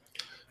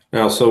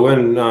 Now, so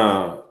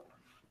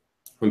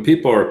when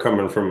people are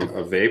coming from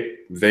a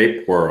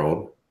vape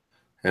world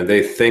and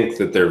they think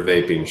that they're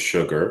vaping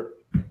sugar,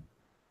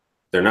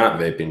 they're not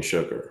vaping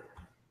sugar.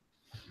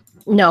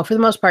 No, for the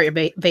most part, you're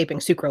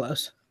vaping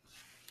sucralose.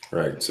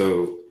 Right.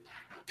 So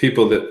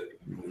people that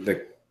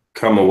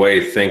come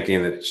away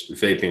thinking that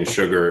vaping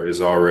sugar is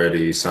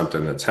already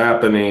something that's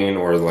happening,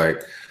 or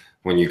like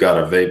when you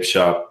got a vape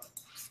shop,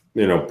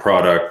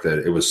 product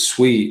that it was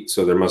sweet,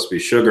 so there must be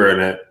sugar in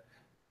it.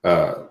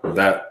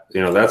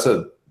 That's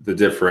the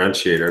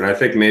differentiator. And I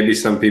think maybe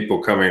some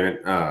people coming,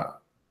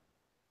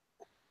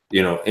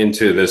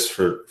 into this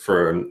for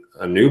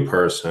a new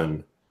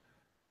person,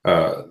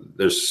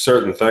 there's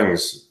certain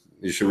things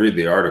you should read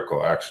the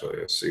article. Actually,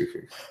 let's see if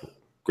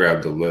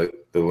grab the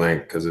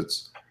link because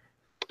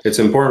it's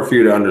important for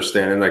you to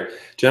understand. And like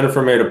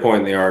Jennifer made a point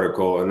in the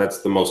article, and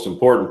that's the most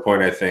important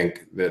point, I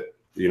think, that,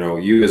 you know,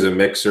 you as a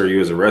mixer, you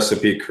as a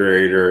recipe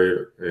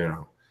creator, you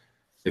know,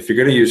 if you're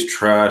going to use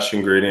trash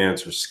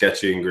ingredients or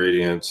sketchy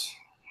ingredients,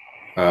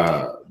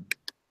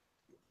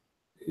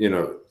 you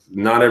know,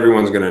 not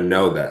everyone's going to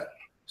know that.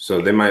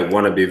 So they might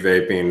want to be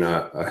vaping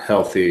a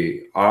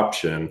healthy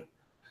option,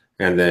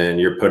 and then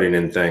you're putting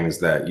in things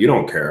that you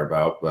don't care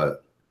about,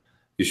 but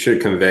you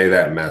should convey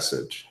that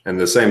message. And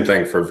the same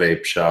thing for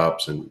vape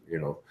shops and, you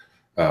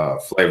know,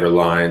 flavor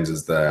lines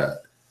is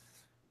that,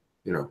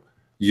 you know,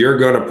 you're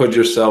going to put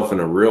yourself in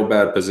a real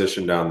bad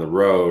position down the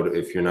road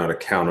if you're not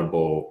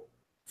accountable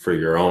for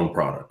your own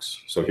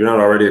products. So if you're not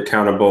already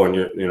accountable and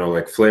you're, you know,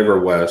 like Flavor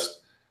West,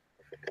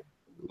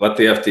 let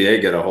the FDA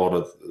get a hold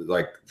of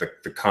like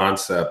the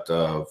concept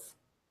of,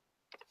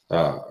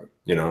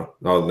 you know,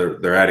 oh,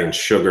 they're adding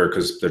sugar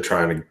because they're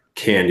trying to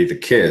candy the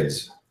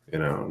kids, you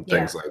know, and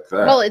things like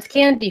that. Well, it's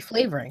candy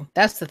flavoring.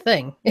 That's the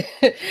thing.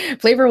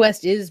 Flavor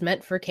West is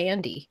meant for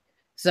candy.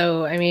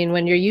 So, I mean,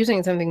 when you're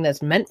using something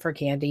that's meant for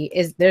candy,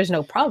 there's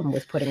no problem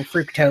with putting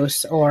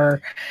fructose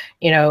or,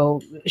 you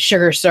know,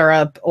 sugar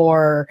syrup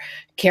or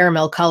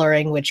caramel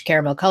coloring, which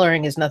caramel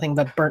coloring is nothing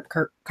but burnt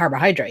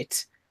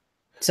carbohydrates.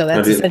 So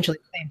that's essentially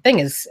the same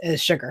thing as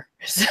sugar.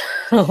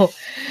 So,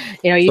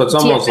 you know, so it's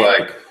almost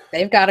like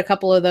they've got a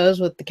couple of those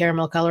with the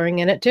caramel coloring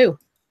in it too.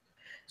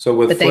 So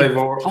with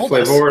Flavor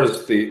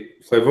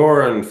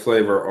and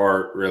Flavor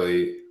Art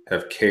really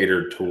have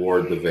catered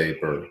toward the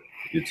vapor,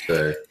 you'd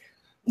say.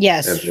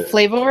 Yes,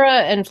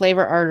 Flavora and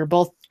Flavor Art are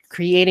both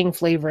creating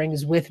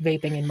flavorings with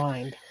vaping in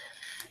mind.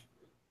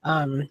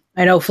 I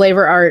know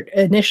Flavor Art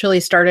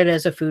initially started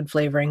as a food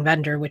flavoring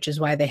vendor, which is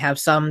why they have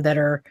some that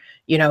are,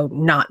 you know,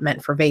 not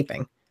meant for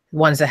vaping.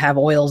 Ones that have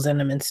oils in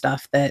them and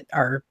stuff that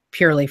are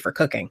purely for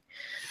cooking.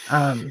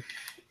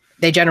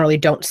 They generally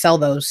don't sell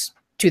those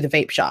to the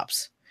vape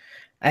shops.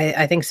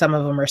 I think some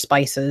of them are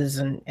spices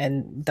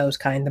and those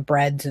kind of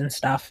breads and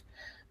stuff.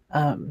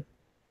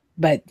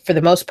 But for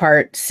the most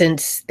part,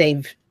 since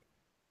they've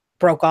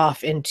broke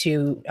off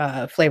into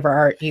Flavor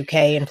Art UK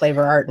and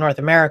Flavor Art North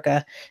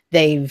America,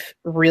 they've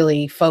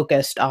really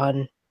focused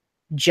on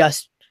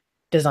just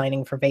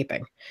designing for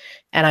vaping.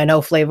 And I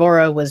know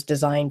Flavora was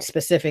designed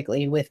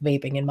specifically with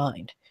vaping in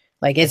mind.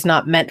 Like, it's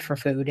not meant for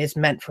food, it's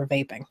meant for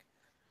vaping.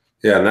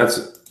 Yeah, and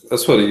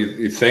that's what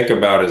you think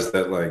about, is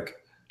that like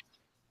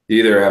you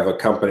either have a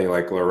company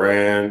like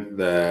Loran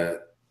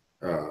that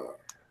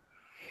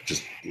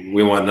just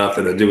we want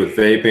nothing to do with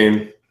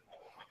vaping.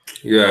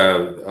 You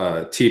have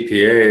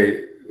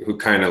TPA who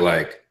kind of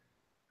like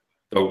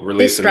they'll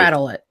release they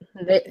straddle it.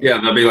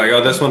 They'll be like,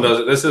 oh, this one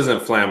doesn't. This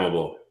isn't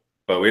flammable,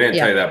 but we didn't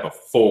tell you that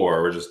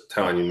before. We're just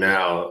telling you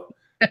now.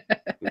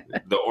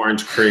 The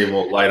orange cream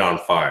will light on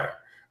fire,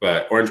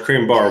 but orange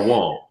cream bar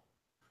won't.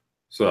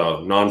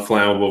 So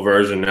non-flammable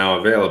version now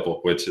available,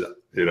 which,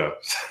 you know.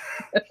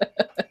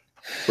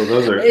 So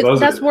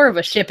that's more of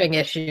a shipping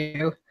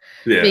issue.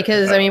 Yeah.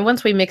 Because I mean,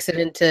 once we mix it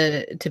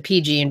into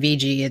PG and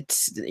VG,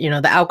 it's, you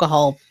know, the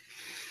alcohol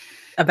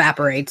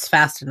evaporates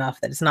fast enough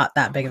that it's not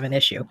that big of an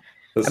issue.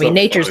 I mean,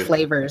 Nature's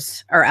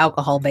flavors are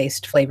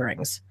alcohol-based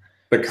flavorings.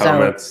 The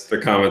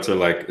comments are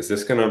like, is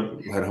this gonna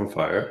light on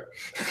fire?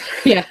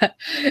 Yeah.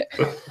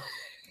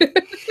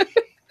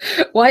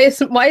 Why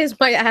is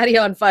my Addy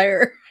on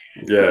fire?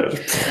 Yeah.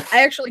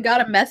 I actually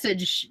got a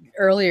message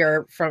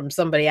earlier from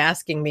somebody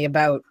asking me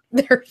about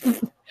their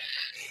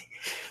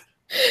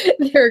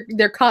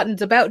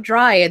cotton's about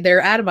dry and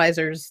their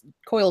atomizers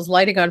coils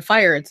lighting on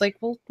fire. It's like,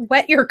 well,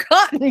 wet your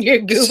cotton,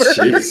 you goober.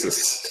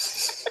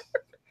 Jesus.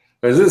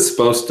 Is it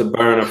supposed to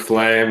burn a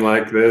flame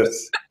like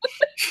this?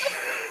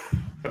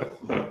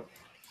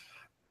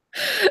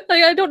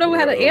 Like, I don't know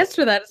how to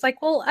answer that. It's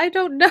like, well, I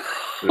don't know.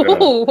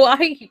 Yeah.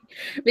 Why?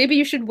 Maybe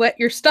you should wet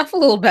your stuff a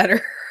little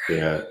better.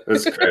 Yeah,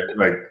 that's great.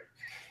 Like,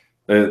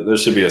 there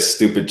should be a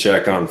stupid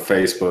check on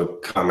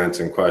Facebook comments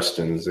and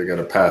questions. They got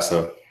to pass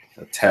a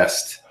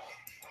test.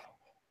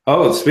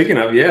 Oh, speaking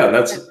of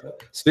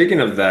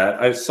that,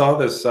 I saw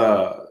this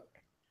for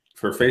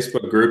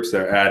Facebook groups.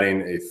 They're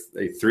adding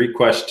a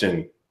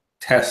 3-question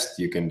test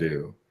you can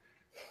do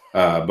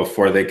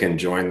before they can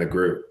join the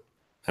group.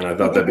 And I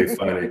thought that'd be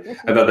funny.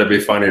 I thought that'd be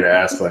funny to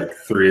ask like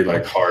 3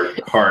 like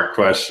hard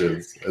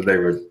questions. They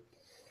would.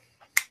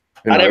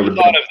 I never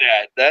thought of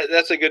that.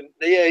 That's a good.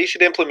 Yeah, you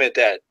should implement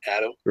that,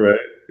 Adam. Right.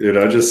 You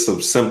know, just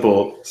some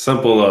simple,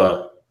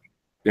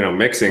 you know,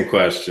 mixing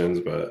questions.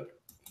 But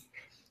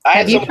I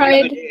had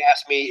somebody the other day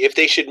ask me if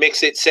they should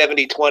mix it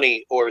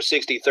 70-20 or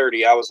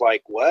 60-30. I was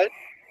like, what?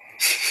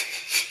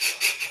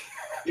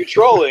 You're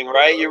trolling,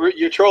 right?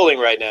 You're trolling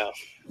right now.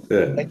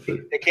 Yeah.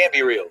 It can't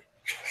be real.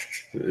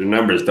 Your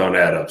numbers don't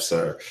add up,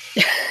 sir.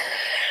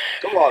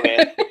 Come on,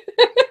 man.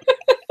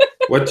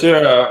 What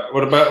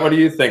do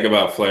you think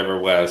about Flavor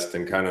West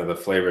and kind of the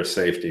flavor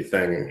safety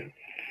thing?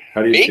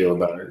 How do you feel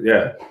about it?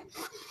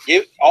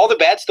 Yeah. All the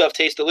bad stuff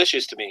tastes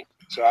delicious to me,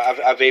 so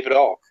I vape it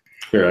all.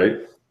 Right.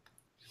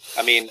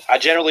 I mean,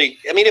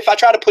 if I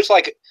try to push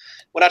like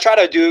when I try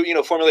to do,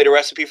 formulate a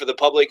recipe for the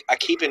public, I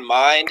keep in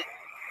mind,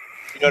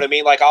 you know what I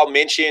mean? Like I'll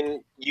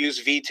mention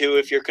use V2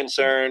 if you're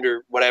concerned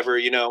or whatever,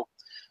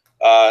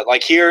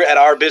 like here at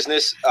our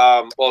business,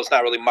 well, it's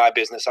not really my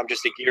business. I'm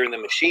just a gear in the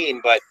machine,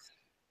 but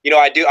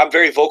I'm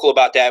very vocal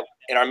about that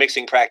in our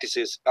mixing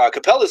practices.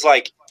 Capella's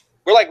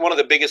we're like one of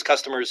the biggest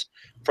customers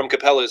from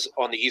Capella's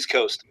on the East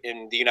Coast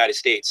in the United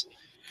States.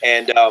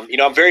 And,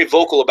 I'm very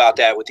vocal about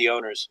that with the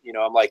owners.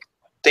 I'm like,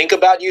 think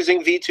about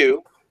using V2,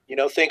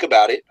 think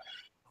about it.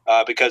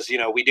 Because,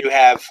 we do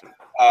have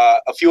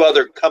a few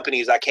other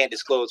companies I can't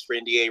disclose for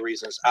NDA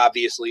reasons,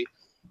 obviously.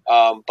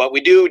 But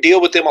we do deal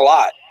with them a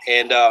lot.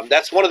 And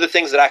that's one of the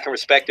things that I can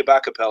respect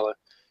about Capella.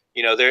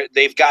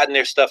 They've gotten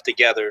their stuff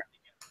together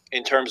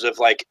in terms of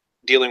like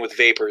dealing with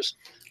vapors.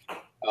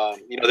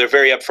 They're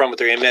very upfront with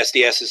their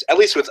MSDSs, at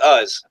least with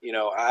us.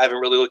 I haven't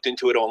really looked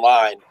into it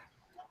online,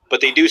 but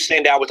they do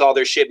send out with all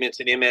their shipments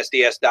an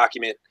MSDS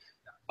document,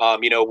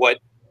 what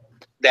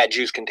that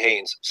juice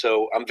contains.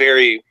 So I'm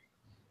very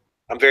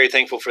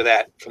thankful for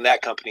that from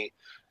that company.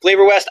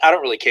 Flavor West, I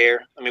don't really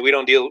care. I mean, we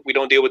don't deal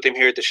with them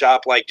here at the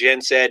shop. Like Jen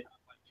said,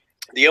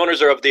 the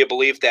owners are of the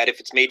belief that if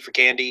it's made for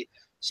candy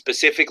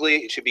specifically,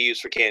 it should be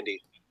used for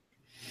candy.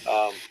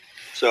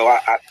 So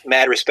I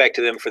mad respect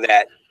to them for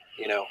that,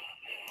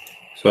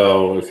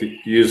 So if you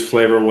use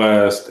Flavor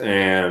West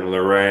and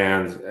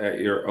Loran's at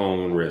your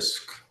own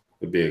risk,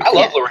 would be. I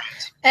love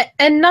Loran's.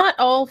 And not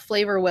all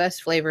Flavor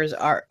West flavors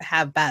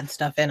have bad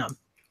stuff in them.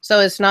 So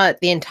it's not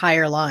the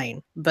entire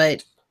line.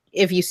 But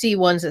if you see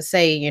ones that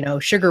say,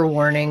 sugar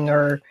warning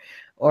or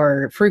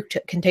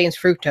contains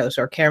fructose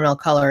or caramel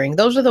coloring,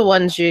 those are the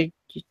ones you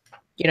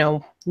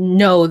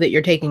know that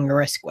you're taking a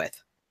risk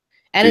with.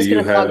 And it's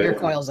going to clog your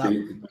coils up.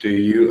 Do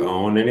you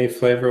own any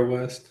Flavor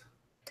West?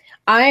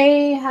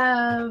 I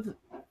have.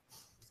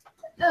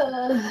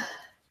 Of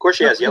course,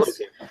 she has yellow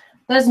cake.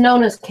 That's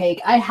known as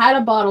cake. I had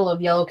a bottle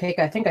of yellow cake.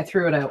 I think I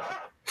threw it out.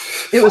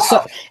 It was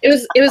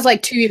it was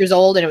like 2 years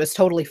old and it was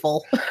totally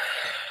full. It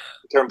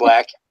turned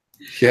black.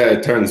 Yeah,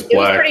 it turns black. It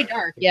was pretty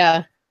dark.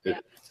 Yeah,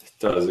 it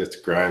does. It's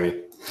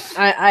grimy.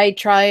 I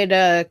tried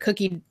the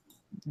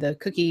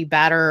cookie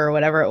batter or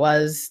whatever it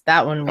was.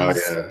 That one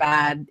was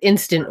bad.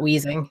 Instant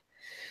wheezing.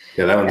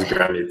 Yeah, that one's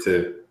grimy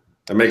too.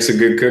 That makes a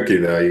good cookie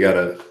though. You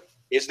gotta.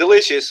 It's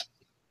delicious.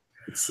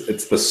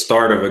 It's the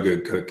start of a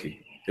good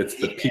cookie. It's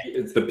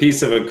the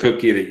piece of a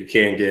cookie that you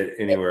can't get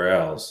anywhere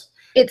else.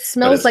 It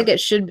smells like it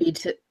should be.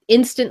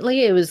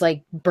 Instantly, it was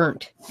like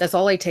burnt. That's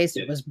all I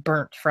tasted was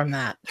burnt from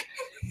that.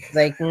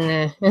 Like,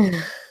 nah.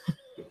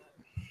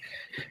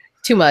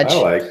 Too much.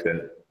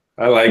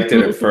 I liked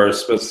it at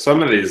first, but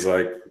some of these,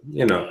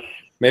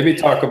 maybe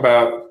talk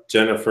about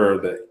Jennifer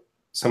that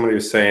somebody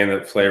was saying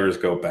that flavors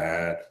go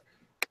bad.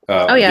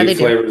 They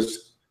flavors.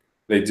 Do.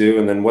 They do,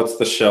 and then what's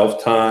the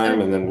shelf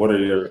time, and then what's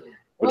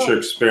your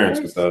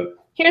experience with that?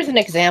 Here's an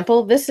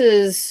example. This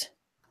is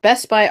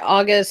Best by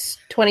August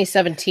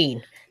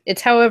 2017.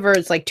 It's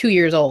like 2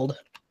 years old.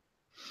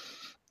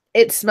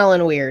 It's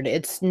smelling weird.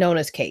 It's known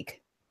as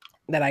cake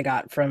that I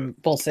got from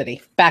Bull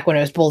City back when it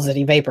was Bull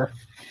City Vapor.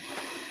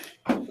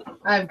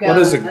 I've got.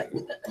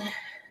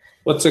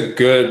 What's a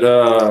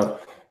good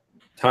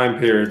time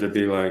period to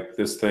be like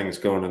this thing's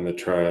going in the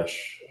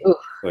trash? Ooh.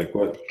 Like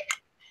what?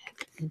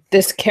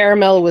 This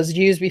caramel was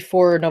used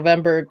before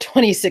November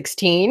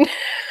 2016.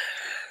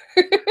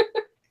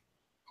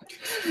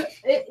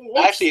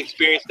 I actually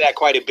experienced that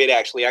quite a bit,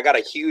 actually. I got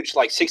a huge,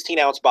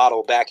 16-ounce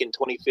bottle back in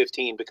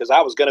 2015 because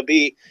I was going to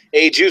be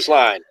a juice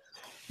line.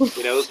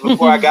 It was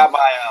before I got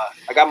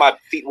my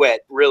feet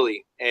wet,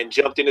 really, and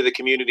jumped into the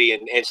community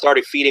and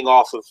started feeding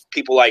off of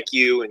people like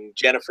you and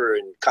Jennifer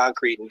and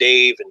Concrete and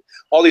Dave and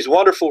all these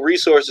wonderful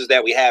resources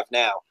that we have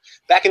now.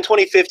 Back in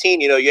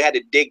 2015, you had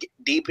to dig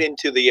deep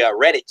into the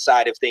Reddit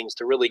side of things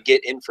to really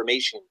get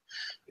information.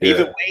 Yeah.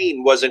 Even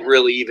Wayne wasn't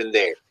really even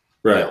there.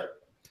 Right.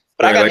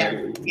 But I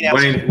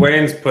got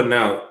Wayne's putting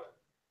out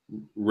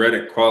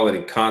Reddit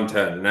quality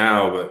content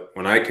now, but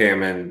when I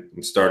came in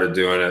and started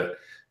doing it,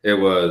 it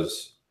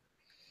was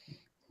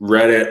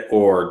Reddit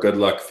or good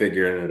luck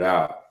figuring it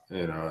out.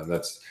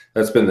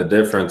 That's been the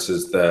difference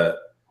is that,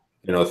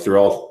 through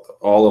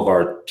all of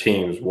our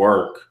team's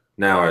work,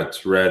 now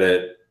it's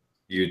Reddit,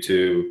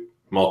 YouTube,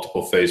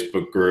 multiple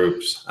Facebook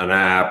groups, an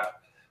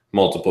app,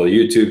 multiple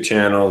YouTube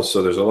channels.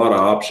 So there's a lot of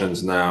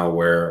options now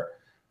where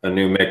a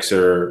new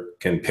mixer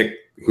can pick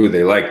who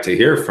they like to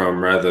hear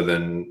from rather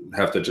than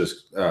have to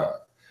just,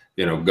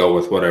 go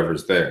with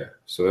whatever's there.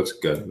 So that's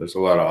good. There's a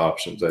lot of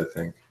options, I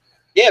think.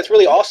 Yeah, it's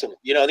really awesome.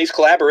 These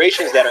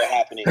collaborations that are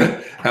happening.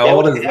 How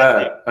old is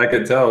that? I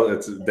can tell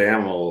it's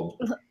damn old.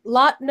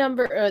 Lot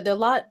number, the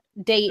lot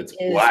date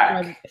is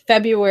from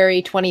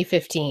February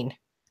 2015.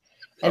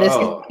 And this is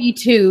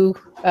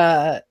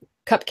B2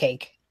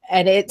 cupcake.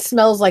 And it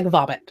smells like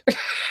vomit.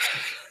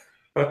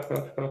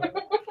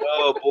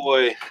 Oh,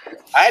 boy.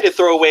 I had to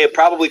throw away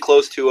probably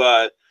close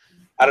to,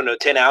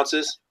 10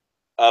 ounces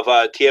of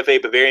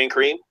TFA Bavarian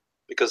cream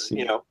because,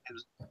 it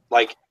was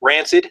like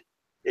rancid.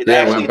 It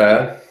went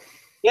bad.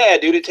 Yeah,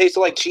 dude, it tasted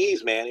like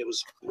cheese, man. It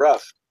was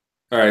rough.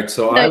 All right,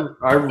 so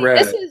I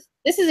read.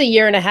 This is a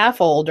year and a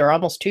half old, or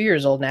almost 2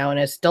 years old now, and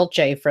it's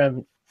Dolce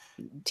from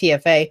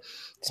TFA. It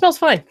smells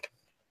fine.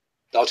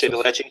 Dolce de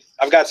leche.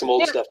 I've got some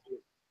old stuff.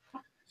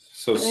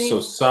 So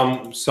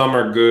some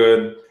are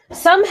good.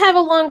 Some have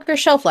a longer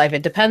shelf life.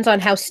 It depends on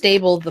how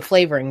stable the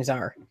flavorings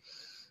are.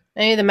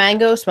 The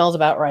mango smells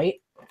about right.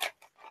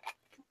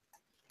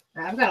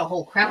 I've got a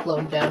whole crap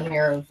load down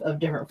here of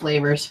different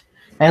flavors.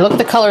 And look at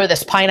the color of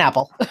this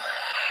pineapple.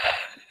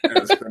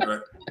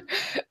 It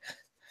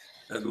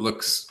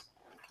looks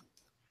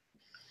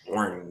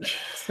orange.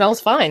 It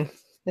smells fine.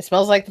 It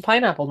smells like the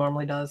pineapple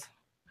normally does.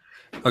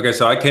 Okay,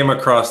 so I came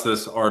across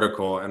this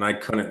article and I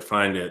couldn't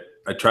find it.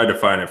 I tried to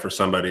find it for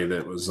somebody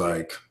that was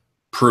like,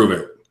 prove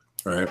it,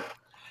 right?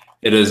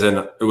 It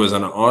was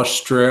an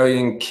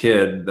Australian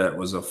kid that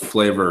was a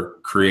flavor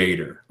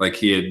creator. Like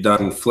he had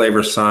done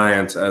flavor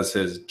science as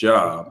his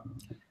job.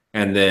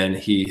 And then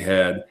he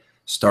had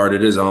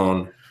started his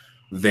own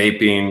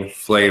vaping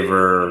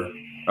flavor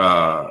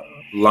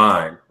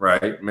line,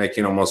 right?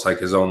 Making almost like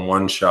his own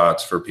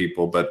one-shots for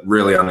people, but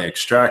really on the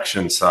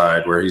extraction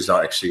side where he's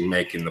actually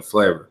making the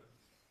flavor.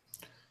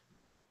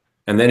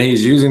 And then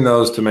he's using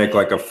those to make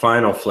like a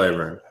final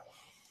flavoring.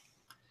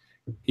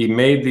 He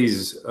made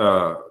these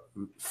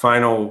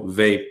final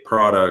vape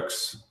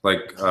products,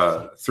 like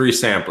 3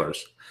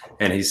 samplers.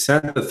 And he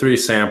sent the 3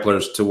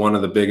 samplers to one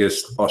of the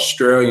biggest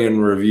Australian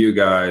review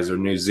guys or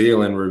New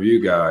Zealand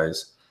review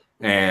guys.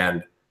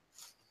 And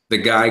the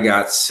guy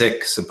got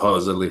sick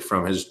supposedly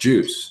from his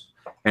juice.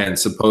 And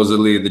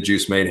supposedly the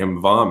juice made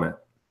him vomit.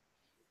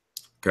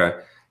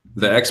 Okay.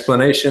 The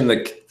explanation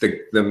that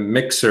the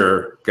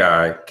mixer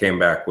guy came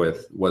back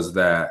with was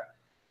that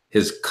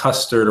his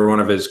custard or one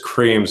of his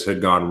creams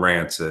had gone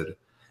rancid,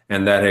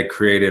 and that had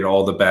created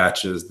all the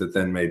batches that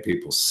then made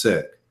people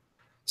sick.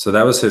 So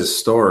that was his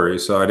story.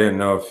 So I didn't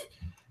know if,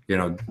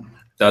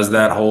 does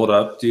that hold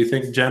up, do you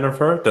think,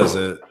 Jennifer? Does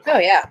it? Oh,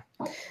 yeah.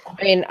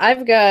 I mean,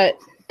 I've got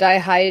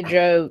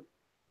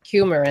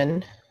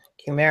dihydrocumarin,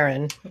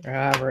 or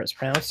however it's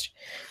pronounced.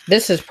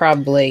 This is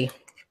probably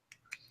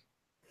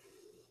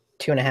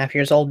 2.5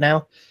 years old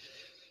now.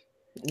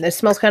 This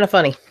smells kind of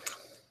funny.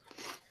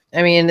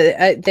 I mean,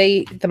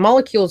 the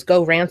molecules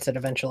go rancid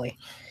eventually.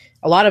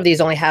 A lot of these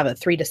only have a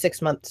 3 to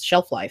 6 month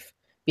shelf life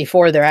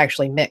before they're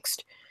actually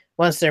mixed.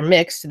 Once they're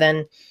mixed,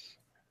 then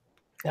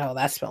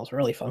that smells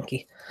really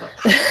funky.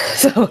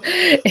 So,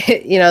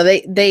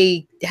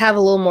 they have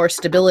a little more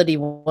stability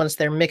once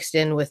they're mixed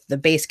in with the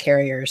base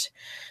carriers.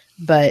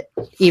 But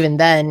even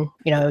then,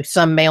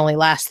 some may only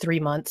last 3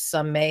 months,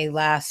 some may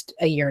last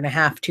a year and a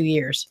half, 2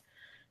 years.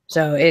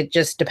 So it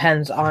just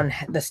depends on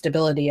the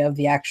stability of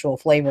the actual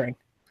flavoring.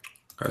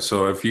 Okay,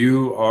 so if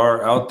you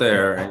are out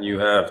there and you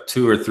have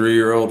 2 or 3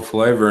 year old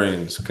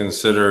flavorings,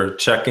 consider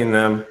checking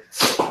them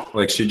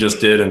like she just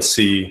did and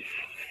see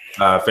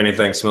if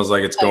anything smells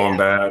like it's going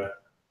bad.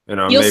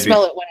 You'll maybe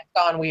smell it when it's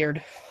gone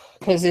weird,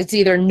 because it's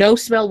either no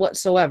smell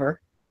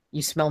whatsoever,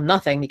 you smell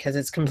nothing because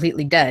it's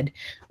completely dead,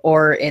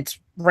 or it's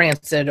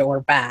rancid or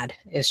bad.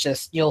 It's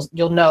just you'll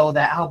know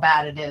that how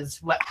bad it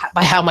is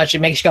by how much it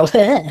makes you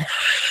go.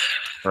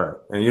 Right,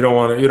 and you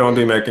don't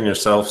be making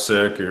yourself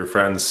sick or your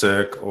friends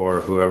sick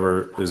or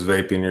whoever is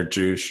vaping your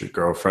juice, your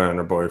girlfriend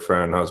or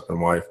boyfriend, husband,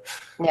 wife.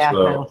 Yeah.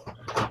 So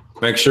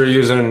make sure you're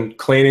using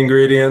clean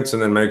ingredients,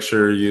 and then make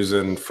sure you're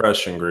using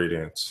fresh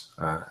ingredients.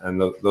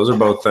 And those are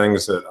both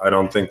things that I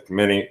don't think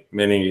many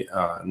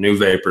new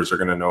vapors are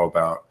going to know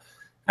about.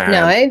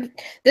 And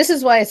this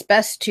is why it's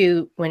best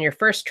to, when you're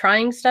first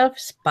trying stuff,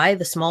 buy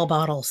the small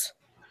bottles.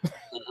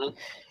 Mm-hmm.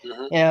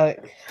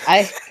 Mm-hmm.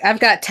 I've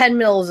got 10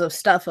 mils of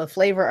stuff of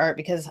flavor art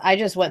because I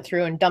just went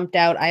through and dumped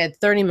out. I had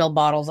 30 mil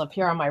bottles up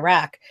here on my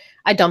rack.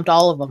 I dumped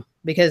all of them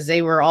because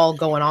they were all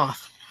going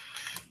off.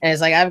 And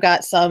it's like, I've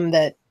got some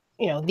that,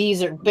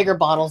 these are bigger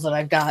bottles that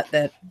I've got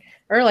that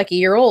are like a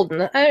year old.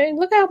 And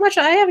look how much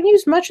I haven't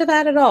used much of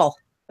that at all.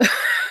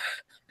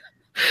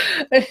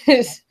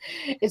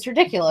 It's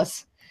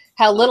ridiculous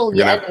how little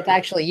you end up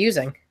actually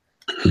using.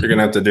 You're going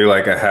to have to do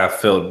like a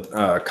half-filled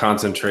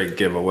concentrate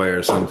giveaway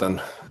or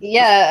something.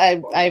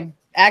 Yeah, I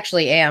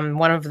actually am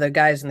one of the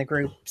guys in the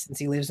group. Since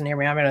he lives near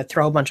me, I'm going to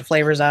throw a bunch of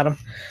flavors at him.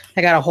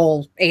 I got a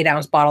whole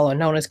 8-ounce bottle of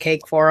Nona's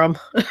cake for him.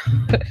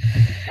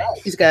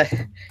 He's got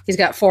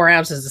 4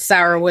 ounces of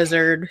Sour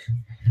Wizard,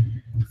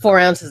 4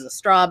 ounces of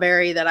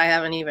strawberry that I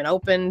haven't even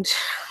opened.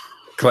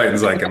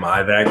 Clayton's like, am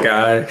I that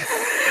guy?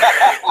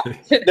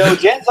 No,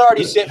 Jen's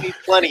already sent me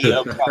plenty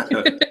of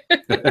coffee.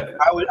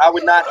 I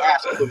would not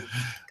ask him.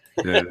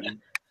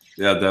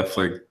 Yeah,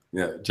 definitely.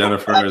 Yeah,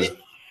 Jennifer is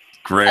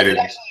great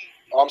at.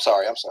 I'm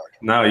sorry.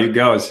 No, you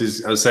go. I would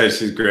say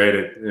she's great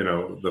at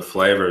the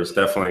flavors.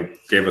 Definitely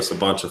gave us a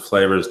bunch of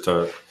flavors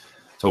to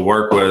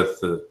work with.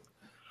 That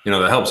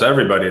helps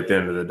everybody at the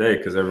end of the day,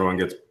 because everyone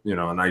gets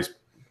a nice,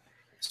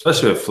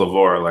 especially with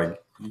Flavora. Like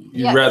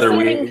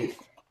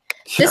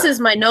This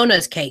is my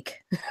Nona's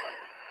cake.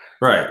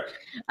 Right.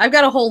 I've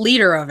got a whole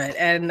liter of it,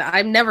 and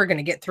I'm never going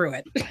to get through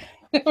it.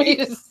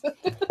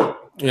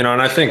 And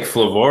I think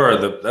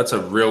Flavora, that's a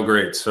real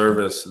great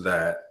service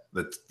that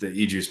the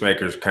e-juice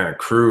makers kind of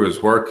crew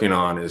is working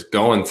on, is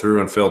going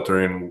through and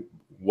filtering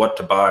what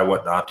to buy,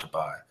 what not to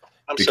buy.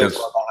 I'm so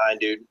far behind,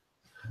 dude.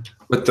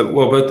 But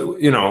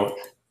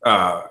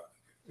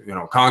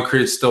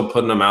Concrete's still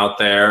putting them out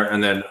there,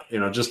 and then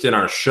just in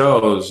our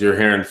shows, you're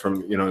hearing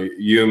from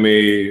you,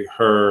 me,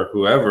 her,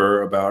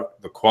 whoever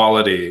about the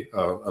quality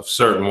of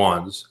certain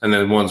ones, and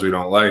then ones we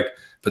don't like.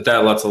 But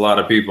that lets a lot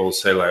of people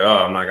say like, oh,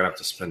 I'm not gonna have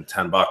to spend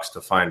 $10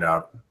 to find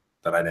out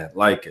that I didn't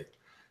like it.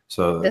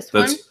 So this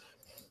one,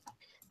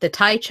 the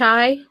Tai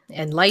Chai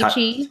and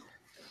lychee,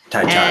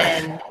 Tai Chai,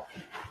 and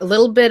a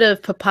little bit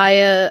of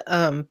papaya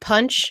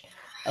punch,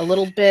 a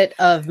little bit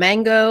of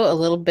mango, a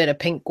little bit of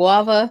pink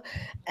guava,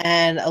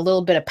 and a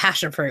little bit of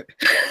passion fruit.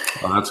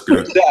 Oh, that's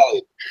good.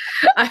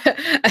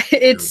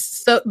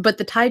 But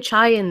the Tai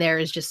Chai in there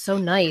is just so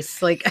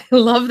nice. Like, I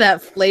love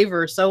that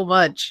flavor so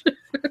much.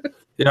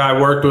 Yeah, I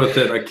worked with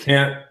it. I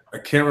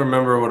can't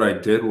remember what I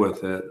did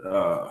with it,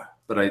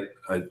 but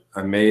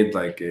I made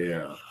like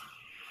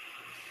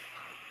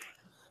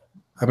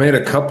I made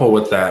a couple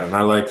with that, and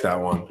I like that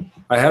one.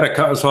 I had a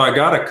couple, so I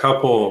got a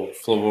couple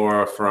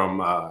Flavora from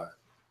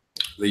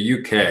the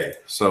UK.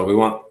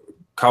 So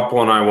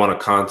couple and I won a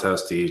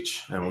contest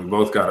each, and we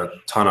both got a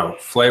ton of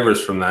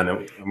flavors from that.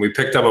 And we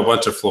picked up a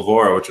bunch of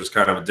Flavora, which was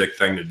kind of a dick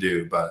thing to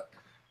do, but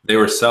they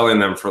were selling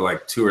them for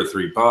like $2 or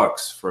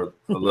 $3 for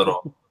a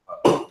little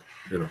 10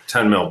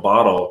 ml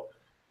bottle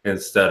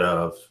instead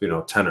of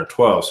 10 or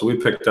 12. So we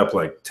picked up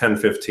like 10,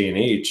 15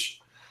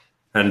 each,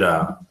 and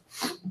I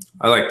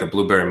like the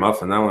blueberry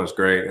muffin. That one was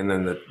great. And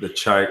then the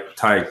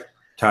Tai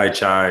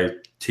Chai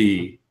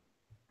tea.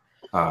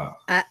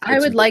 I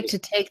would like to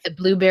take the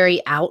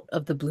blueberry out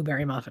of the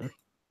blueberry muffin,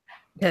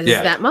 because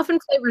that muffin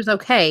flavor is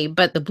okay,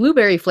 but the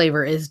blueberry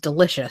flavor is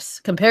delicious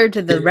compared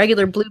to the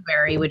regular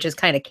blueberry, which is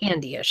kind of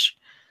candy-ish.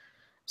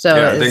 So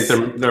yeah, I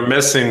think they're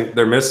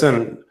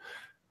missing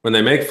when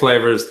they make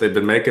flavors. They've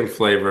been making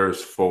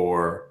flavors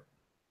for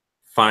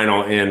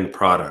final end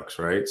products,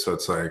 right? So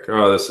it's like,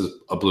 oh, this is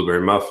a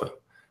blueberry muffin,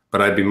 but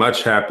I'd be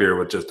much happier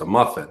with just a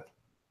muffin.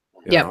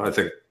 You know, I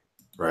think,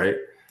 right?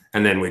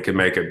 And then we could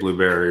make it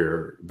blueberry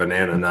or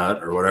banana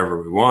nut or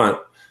whatever we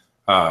want.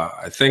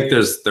 I think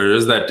there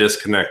is that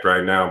disconnect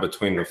right now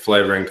between the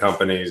flavoring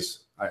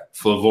companies.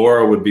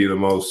 Flavora would be the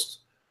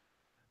most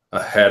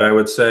ahead, I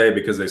would say,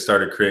 because they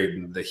started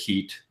creating the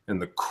heat and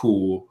the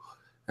cool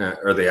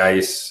or the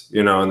ice,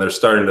 and they're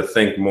starting to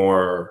think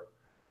more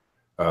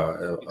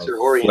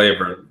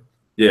flavor.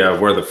 Yeah,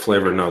 where the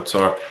flavor notes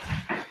are.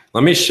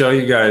 Let me show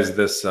you guys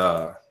this.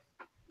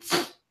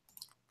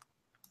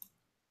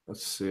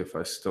 Let's see if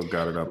I still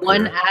got it up.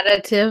 One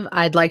additive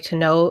I'd like to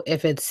know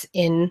if it's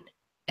in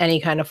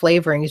any kind of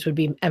flavorings would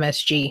be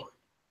MSG.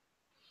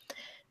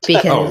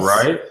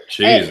 Because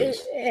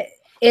Jesus.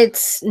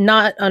 It's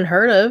not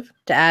unheard of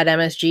to add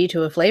MSG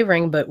to a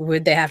flavoring, but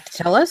would they have to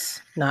tell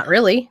us? Not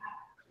really.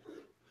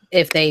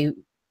 If they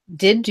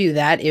did do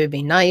that, it would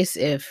be nice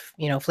if,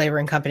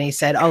 flavoring companies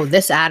said, oh,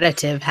 this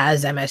additive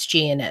has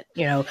MSG in it.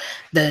 The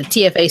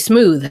TFA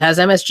Smooth has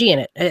MSG in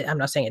it. I'm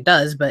not saying it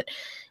does, but,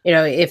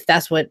 if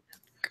that's what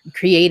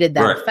created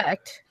that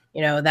effect,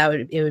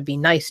 it would be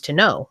nice to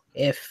know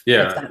if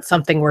that's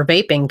something we're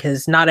vaping,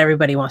 because not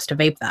everybody wants to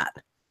vape that.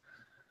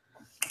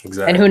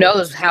 Exactly. And who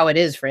knows how it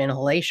is for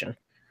inhalation.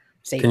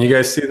 Safety. Can you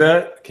guys see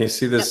that? Can you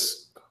see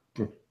this?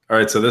 Yep. All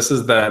right, so this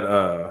is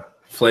that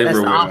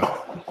flavor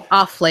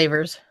off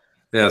flavors.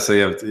 Yeah, so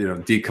you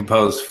have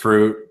decomposed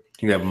fruit,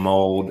 you have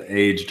mold,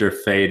 aged or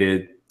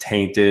faded,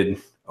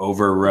 tainted,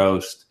 over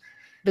roast.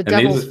 The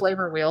devil's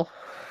flavor wheel.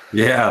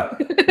 Yeah.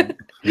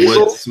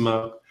 Wood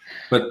smoke.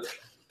 But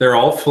they're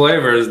all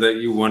flavors that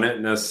you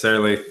wouldn't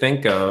necessarily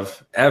think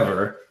of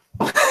ever.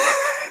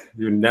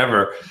 You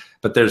never.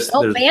 But there's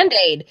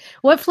Band-Aid.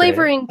 What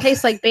flavoring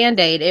tastes like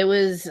Band-Aid? It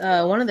was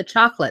one of the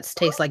chocolates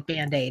tastes like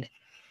Band-Aid.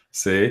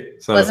 See?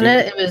 So wasn't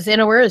it? It was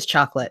Inawera's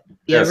chocolate.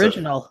 The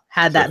original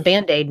had that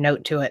Band-Aid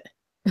note to it.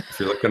 If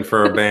you're looking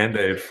for a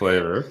Band-Aid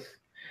flavor.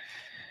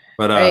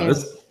 But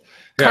this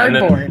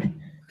cardboard.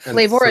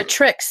 Flavora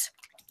Tricks.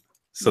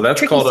 So that's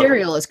Tricky called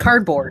cereal is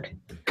cardboard.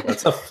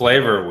 That's a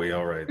flavor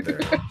wheel right there.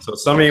 So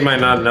some of you might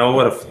not know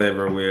what a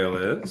flavor wheel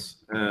is,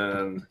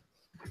 and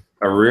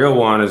a real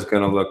one is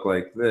going to look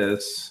like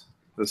this.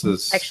 This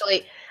is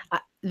actually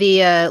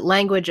the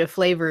language of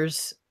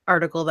flavors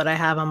article that I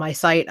have on my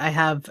site. I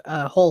have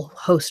a whole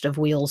host of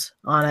wheels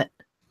on it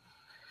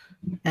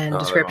and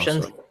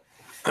descriptions.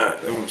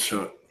 They won't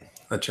show it.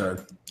 I tried.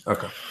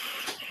 Okay.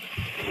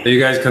 So you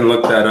guys can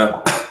look that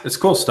up. It's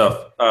cool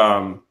stuff.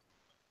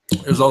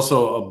 There's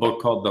also a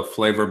book called The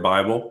Flavor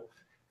Bible,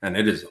 and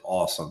it is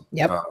awesome.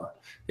 Yep.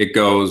 It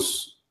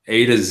goes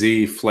A to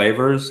Z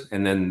flavors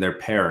and then their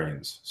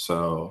pairings.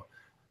 So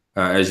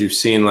as you've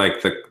seen,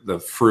 like the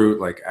fruit,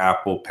 like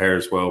apple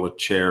pairs well with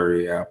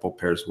cherry, apple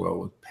pairs well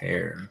with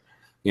pear,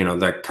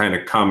 that kind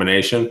of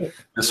combination.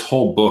 This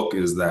whole book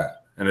is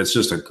that, and it's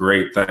just a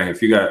great thing.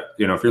 If you got,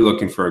 if you're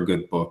looking for a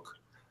good book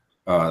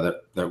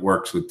that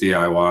works with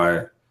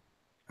DIY,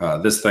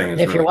 this thing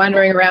is. If you're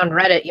wandering around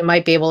Reddit, you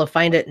might be able to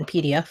find it in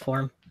PDF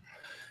form.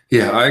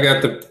 Yeah, I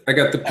got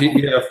the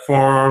PDF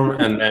form,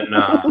 and then,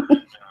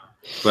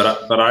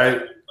 but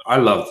I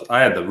I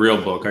had the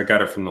real book. I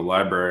got it from the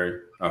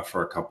library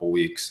for a couple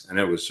weeks, and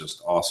it was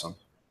just awesome.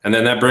 And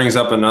then that brings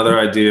up another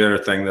idea or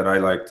thing that I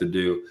like to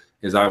do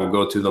is I will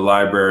go to the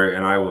library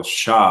and I will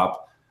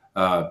shop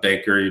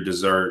bakery,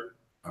 dessert,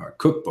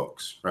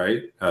 cookbooks,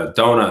 right?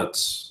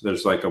 Donuts.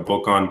 There's like a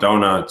book on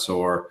donuts,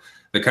 or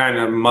the kind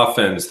of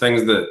muffins,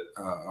 things that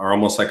are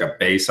almost like a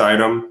base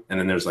item. And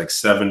then there's like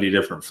 70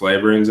 different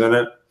flavorings in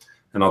it.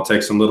 And I'll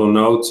take some little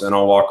notes and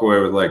I'll walk away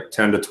with like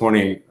 10 to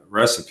 20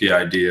 recipe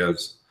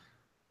ideas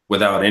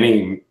without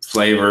any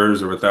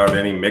flavors or without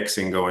any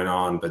mixing going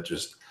on, but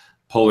just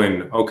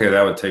pulling, okay,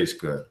 that would taste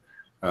good.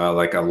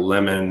 Like a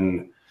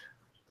lemon,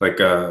 like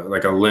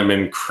a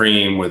lemon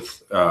cream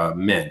with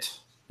mint.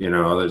 You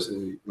know, there's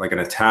like an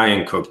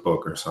Italian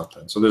cookbook or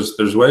something. So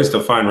there's ways to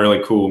find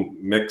really cool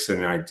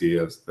mixing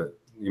ideas that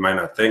you might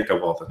not think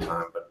of all the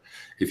time. But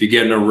if you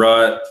get in a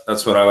rut,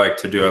 that's what I like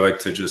to do. I like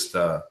to just,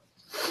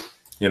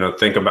 you know,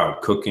 think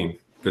about cooking,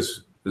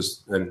 because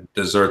and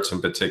desserts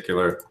in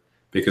particular,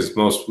 because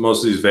most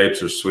of these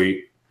vapes are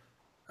sweet.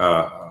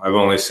 I've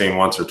only seen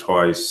once or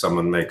twice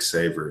someone make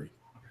savory,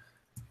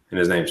 and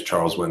his name's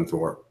Charles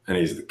Winthorpe, and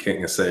he's the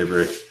king of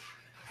savory.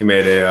 He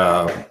made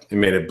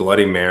a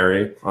Bloody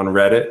Mary on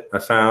Reddit, I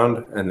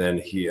found, and then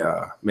he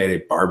made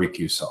a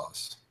barbecue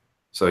sauce.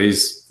 So and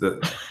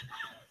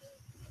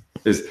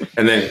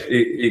then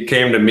he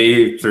came to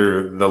me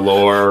through the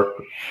lore.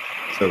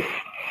 So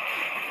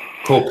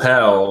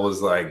Copel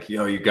was like,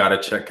 yo, you got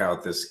to check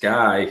out this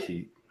guy.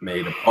 He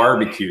made a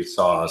barbecue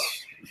sauce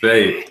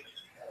vape.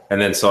 And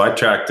then so I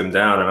tracked him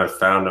down and I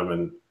found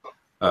him,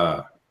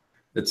 and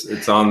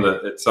it's on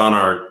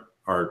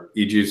our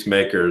e-juice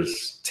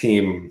makers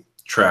team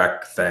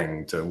track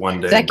thing to one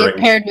day. Does that get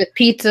paired with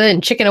pizza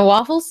and chicken and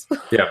waffles?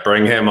 Yeah,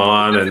 bring him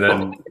on and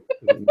then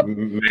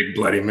make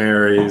Bloody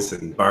Marys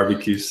and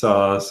barbecue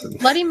sauce. And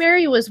Bloody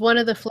Mary was one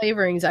of the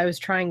flavorings I was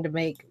trying to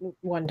make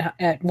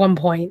at one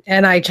point,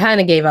 and I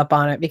kind of gave up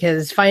on it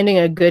because finding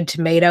a good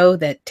tomato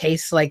that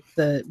tastes like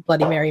the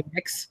Bloody Mary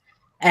mix,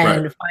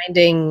 and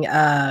finding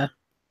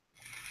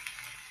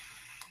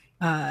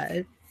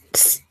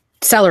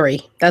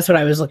celery, that's what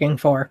I was looking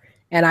for.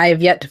 And I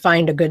have yet to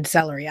find a good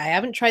celery. I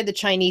haven't tried the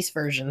Chinese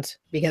versions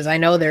because I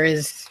know there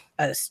is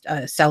a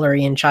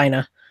celery in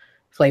China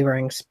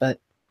flavorings, but.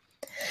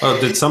 Oh,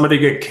 did somebody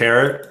get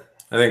carrot?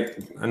 I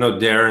know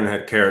Darren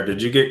had carrot.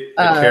 Did you get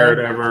a carrot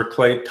ever,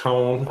 Clay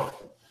Tone?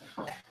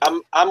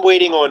 I'm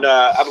waiting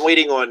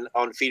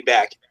on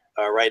feedback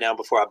right now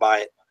before I buy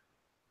it.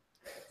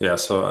 Yeah,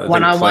 so I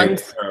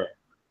one-on-ones.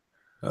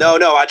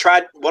 No, I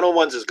tried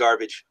one-on-ones is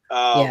garbage.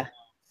 Yeah,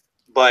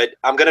 but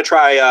I'm gonna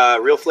try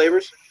Real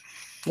Flavors.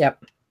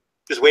 Yep.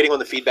 Just waiting on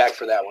the feedback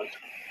for that one.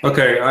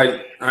 Okay,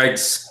 I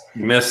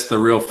missed the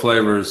Real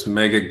Flavors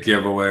mega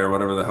giveaway or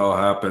whatever the hell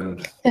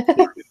happened.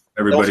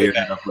 Everybody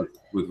ended up with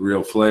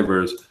Real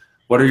Flavors.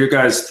 What are your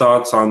guys'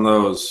 thoughts on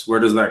those? Where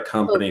does that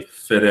company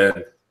fit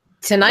in?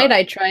 Tonight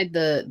I tried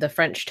the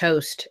French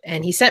toast,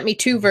 and he sent me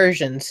 2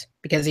 versions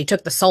because he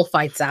took the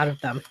sulfites out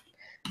of them,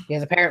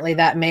 because apparently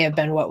that may have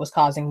been what was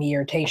causing the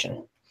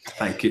irritation.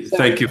 Thank you.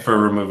 Thank you for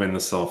removing the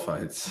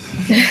sulfites.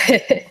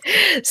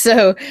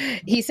 So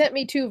he sent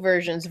me 2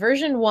 versions.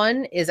 Version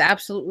 1 is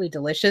absolutely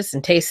delicious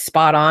and tastes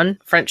spot on.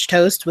 French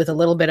toast with a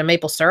little bit of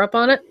maple syrup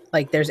on it.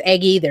 Like there's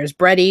eggy, there's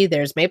bready,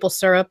 there's maple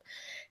syrup.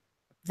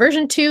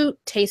 Version 2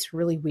 tastes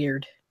really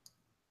weird.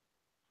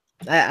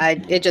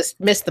 It just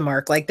missed the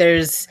mark. Like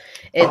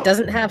it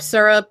doesn't have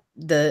syrup,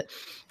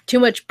 too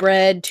much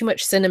bread, too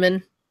much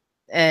cinnamon,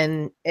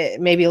 and it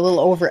maybe a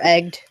little over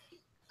egged.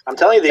 I'm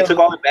telling you, they took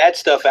all the bad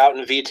stuff out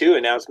in V2,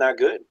 and now it's not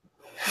good.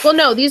 Well,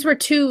 no, these were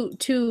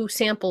two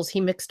samples he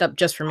mixed up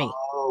just for me.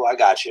 Oh, I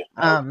got you.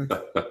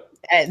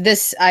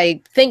 This,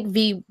 I think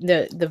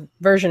the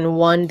version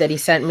 1 that he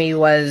sent me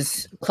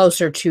was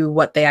closer to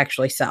what they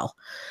actually sell.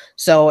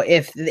 So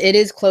if it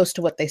is close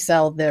to what they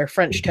sell, their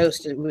French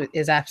toast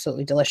is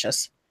absolutely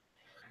delicious.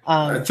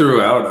 I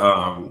threw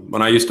out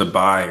when I used to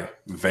buy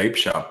vape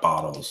shop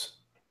bottles.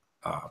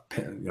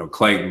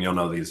 Clayton, you'll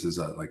know these is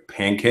like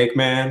Pancake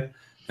Man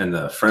and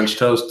the French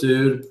toast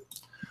dude.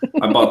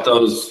 I bought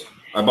those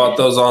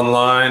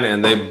online,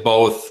 and they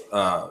both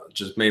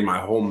just made my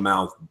whole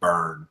mouth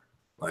burn.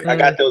 Like I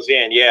got those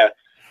in, yeah.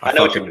 I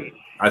know.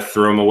 I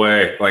threw them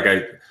away. Like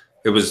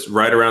it was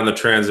right around the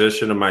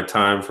transition of my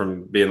time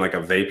from being like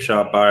a vape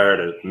shop buyer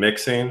to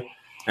mixing,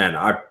 and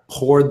I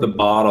poured the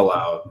bottle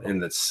out in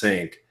the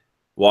sink,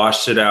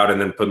 washed it out, and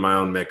then put my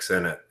own mix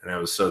in it. And it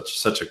was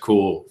such a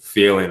cool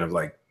feeling of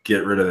like,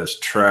 get rid of this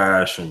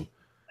trash, and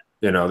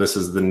this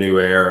is the new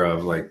era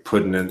of like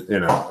putting in,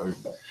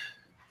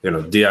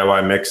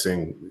 DIY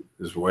mixing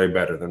is way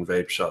better than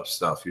vape shop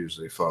stuff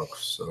usually,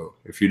 folks. So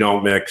if you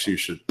don't mix, you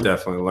should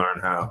definitely learn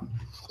how.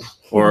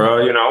 Or,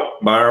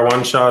 buy our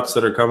one shots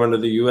that are coming to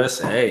the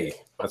USA.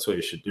 That's what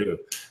you should do,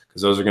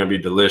 because those are going to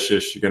be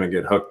delicious. You're going to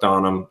get hooked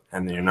on them,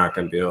 and then you're not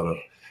going to be able to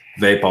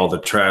vape all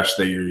the trash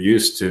that you're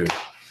used to.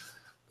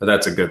 But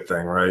that's a good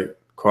thing, right?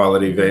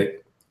 Quality vape.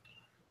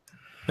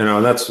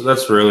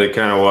 That's really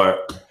kind of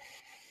what,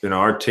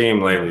 our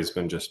team lately has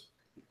been just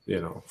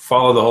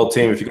follow the whole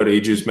team. If you go to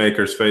eJuice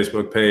Makers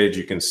Facebook page,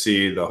 you can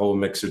see the whole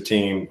mixer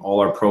team, all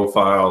our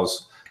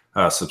profiles,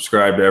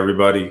 subscribe to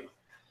everybody.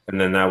 And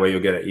then that way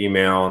you'll get an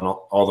email, and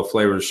all the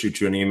flavors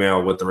shoot you an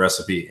email with the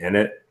recipe in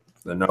it,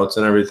 the notes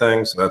and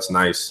everything. So that's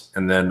nice.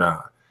 And then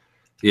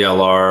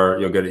ELR,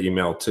 you'll get an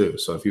email too.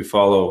 So if you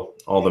follow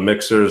all the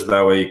mixers,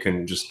 that way you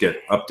can just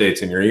get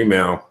updates in your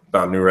email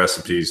about new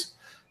recipes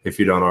if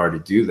you don't already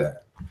do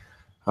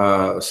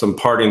that. Some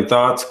parting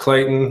thoughts,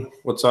 Clayton,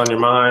 what's on your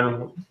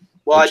mind?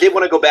 Well, I did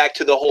want to go back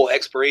to the whole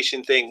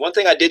expiration thing. One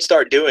thing I did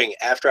start doing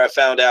after I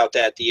found out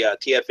that the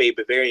TFA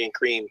Bavarian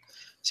cream,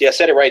 see, I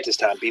said it right this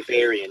time,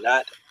 Bavarian,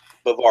 not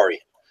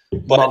Bavarian.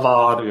 But,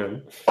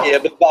 Bavarian. Yeah,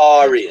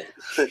 Bavarian.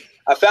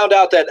 I found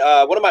out that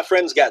one of my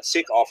friends got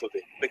sick off of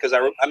it because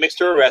I mixed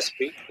her a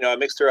recipe. I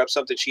mixed her up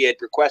something she had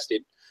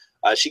requested.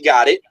 She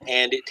got it,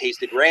 and it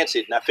tasted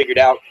rancid, and I figured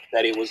out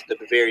that it was the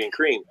Bavarian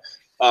cream.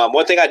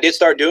 One thing I did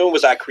start doing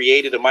was I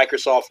created a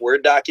Microsoft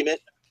Word document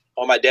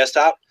on my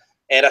desktop,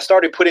 and I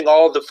started putting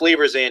all of the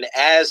flavors in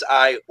as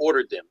I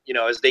ordered them.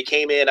 As they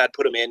came in, I'd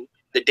put them in,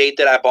 the date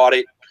that I bought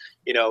it,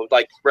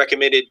 like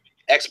recommended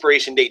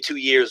expiration date 2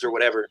 years or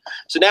whatever.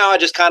 So now I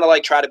just kind of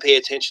like try to pay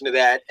attention to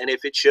that, and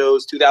if it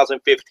shows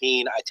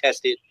 2015, I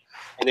test it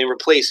and then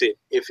replace it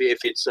if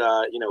it's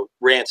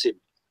rancid.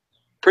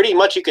 Pretty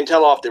much you can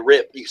tell off the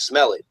rip, you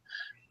smell it,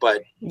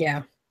 but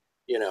yeah,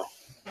 it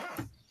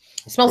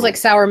smells like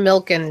sour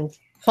milk and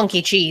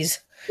funky cheese.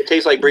 It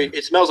tastes like brie.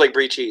 It smells like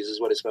brie cheese is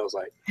what it smells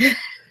like.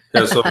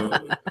 Yeah, so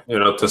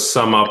to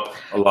sum up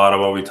a lot of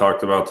what we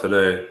talked about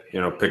today,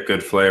 pick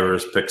good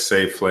flavors, pick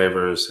safe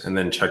flavors, and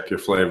then check your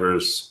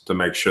flavors to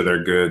make sure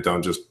they're good.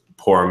 Don't just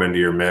pour them into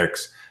your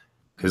mix,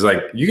 because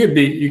like you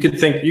could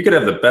think you could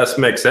have the best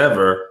mix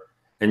ever,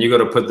 and you go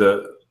to put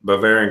the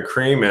Bavarian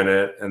cream in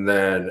it, and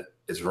then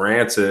it's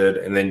rancid,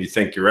 and then you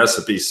think your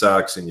recipe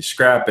sucks, and you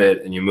scrap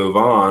it, and you move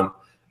on,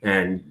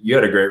 and you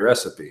had a great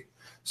recipe.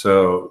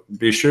 So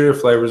be sure your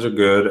flavors are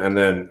good, and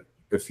then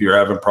if you're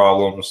having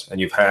problems and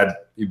you've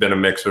been a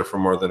mixer for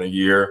more than a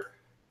year,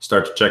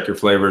 start to check your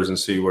flavors and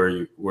see where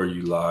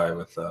you lie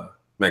with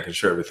making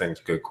sure everything's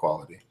good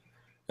quality.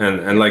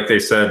 And like they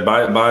said,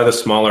 buy the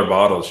smaller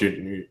bottles.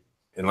 You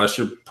unless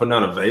you're putting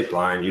on a vape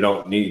line, you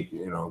don't need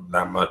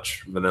that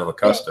much vanilla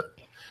custard.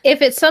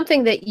 If it's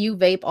something that you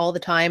vape all the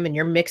time and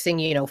you're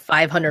mixing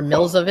 500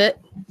 mils of it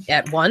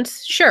at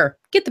once, sure,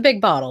 get the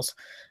big bottles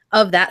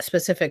of that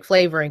specific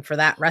flavoring for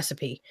that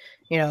recipe.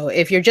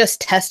 If you're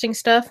just testing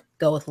stuff,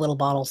 go with little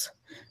bottles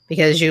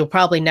because you'll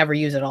probably never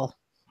use it all.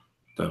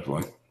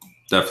 Definitely.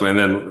 And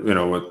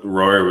then, what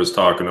Rory was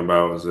talking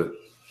about was that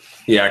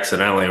he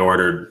accidentally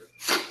ordered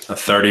a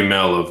 30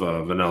 mil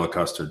of vanilla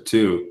custard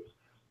too,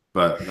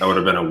 but that would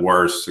have been a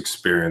worse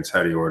experience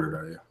had he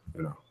ordered it,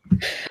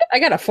 I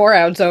got a 4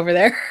 ounce over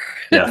there.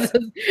 Yeah.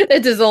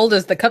 It's as old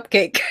as the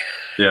cupcake.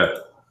 Yeah.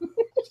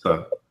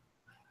 So.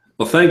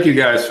 Well, thank you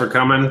guys for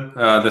coming.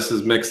 This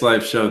is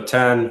Mixlife Show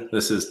 10.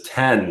 This is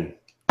 10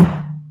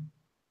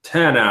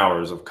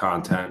 hours of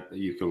content that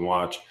you can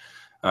watch.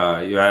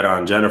 You had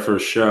on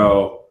Jennifer's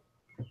show.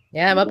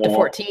 Yeah, I'm up to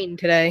 14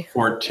 today.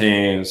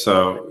 14.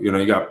 So,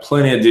 you got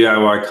plenty of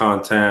DIY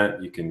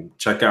content. You can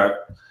check out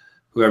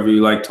whoever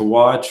you like to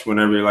watch,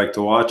 whenever you like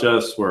to watch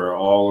us. We're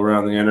all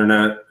around the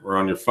internet. We're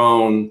on your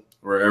phone.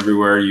 We're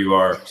everywhere you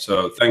are.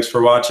 So thanks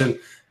for watching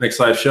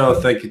Mixlife Show.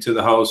 Thank you to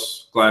the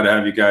hosts. Glad to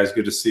have you guys.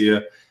 Good to see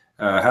you.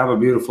 Have a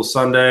beautiful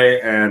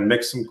Sunday and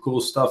mix some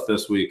cool stuff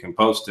this week and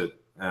post it.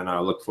 And I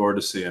look forward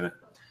to seeing it.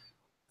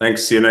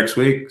 Thanks. See you next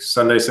week,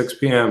 Sunday, 6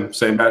 p.m.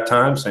 Same bat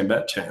time, same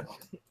bat channel.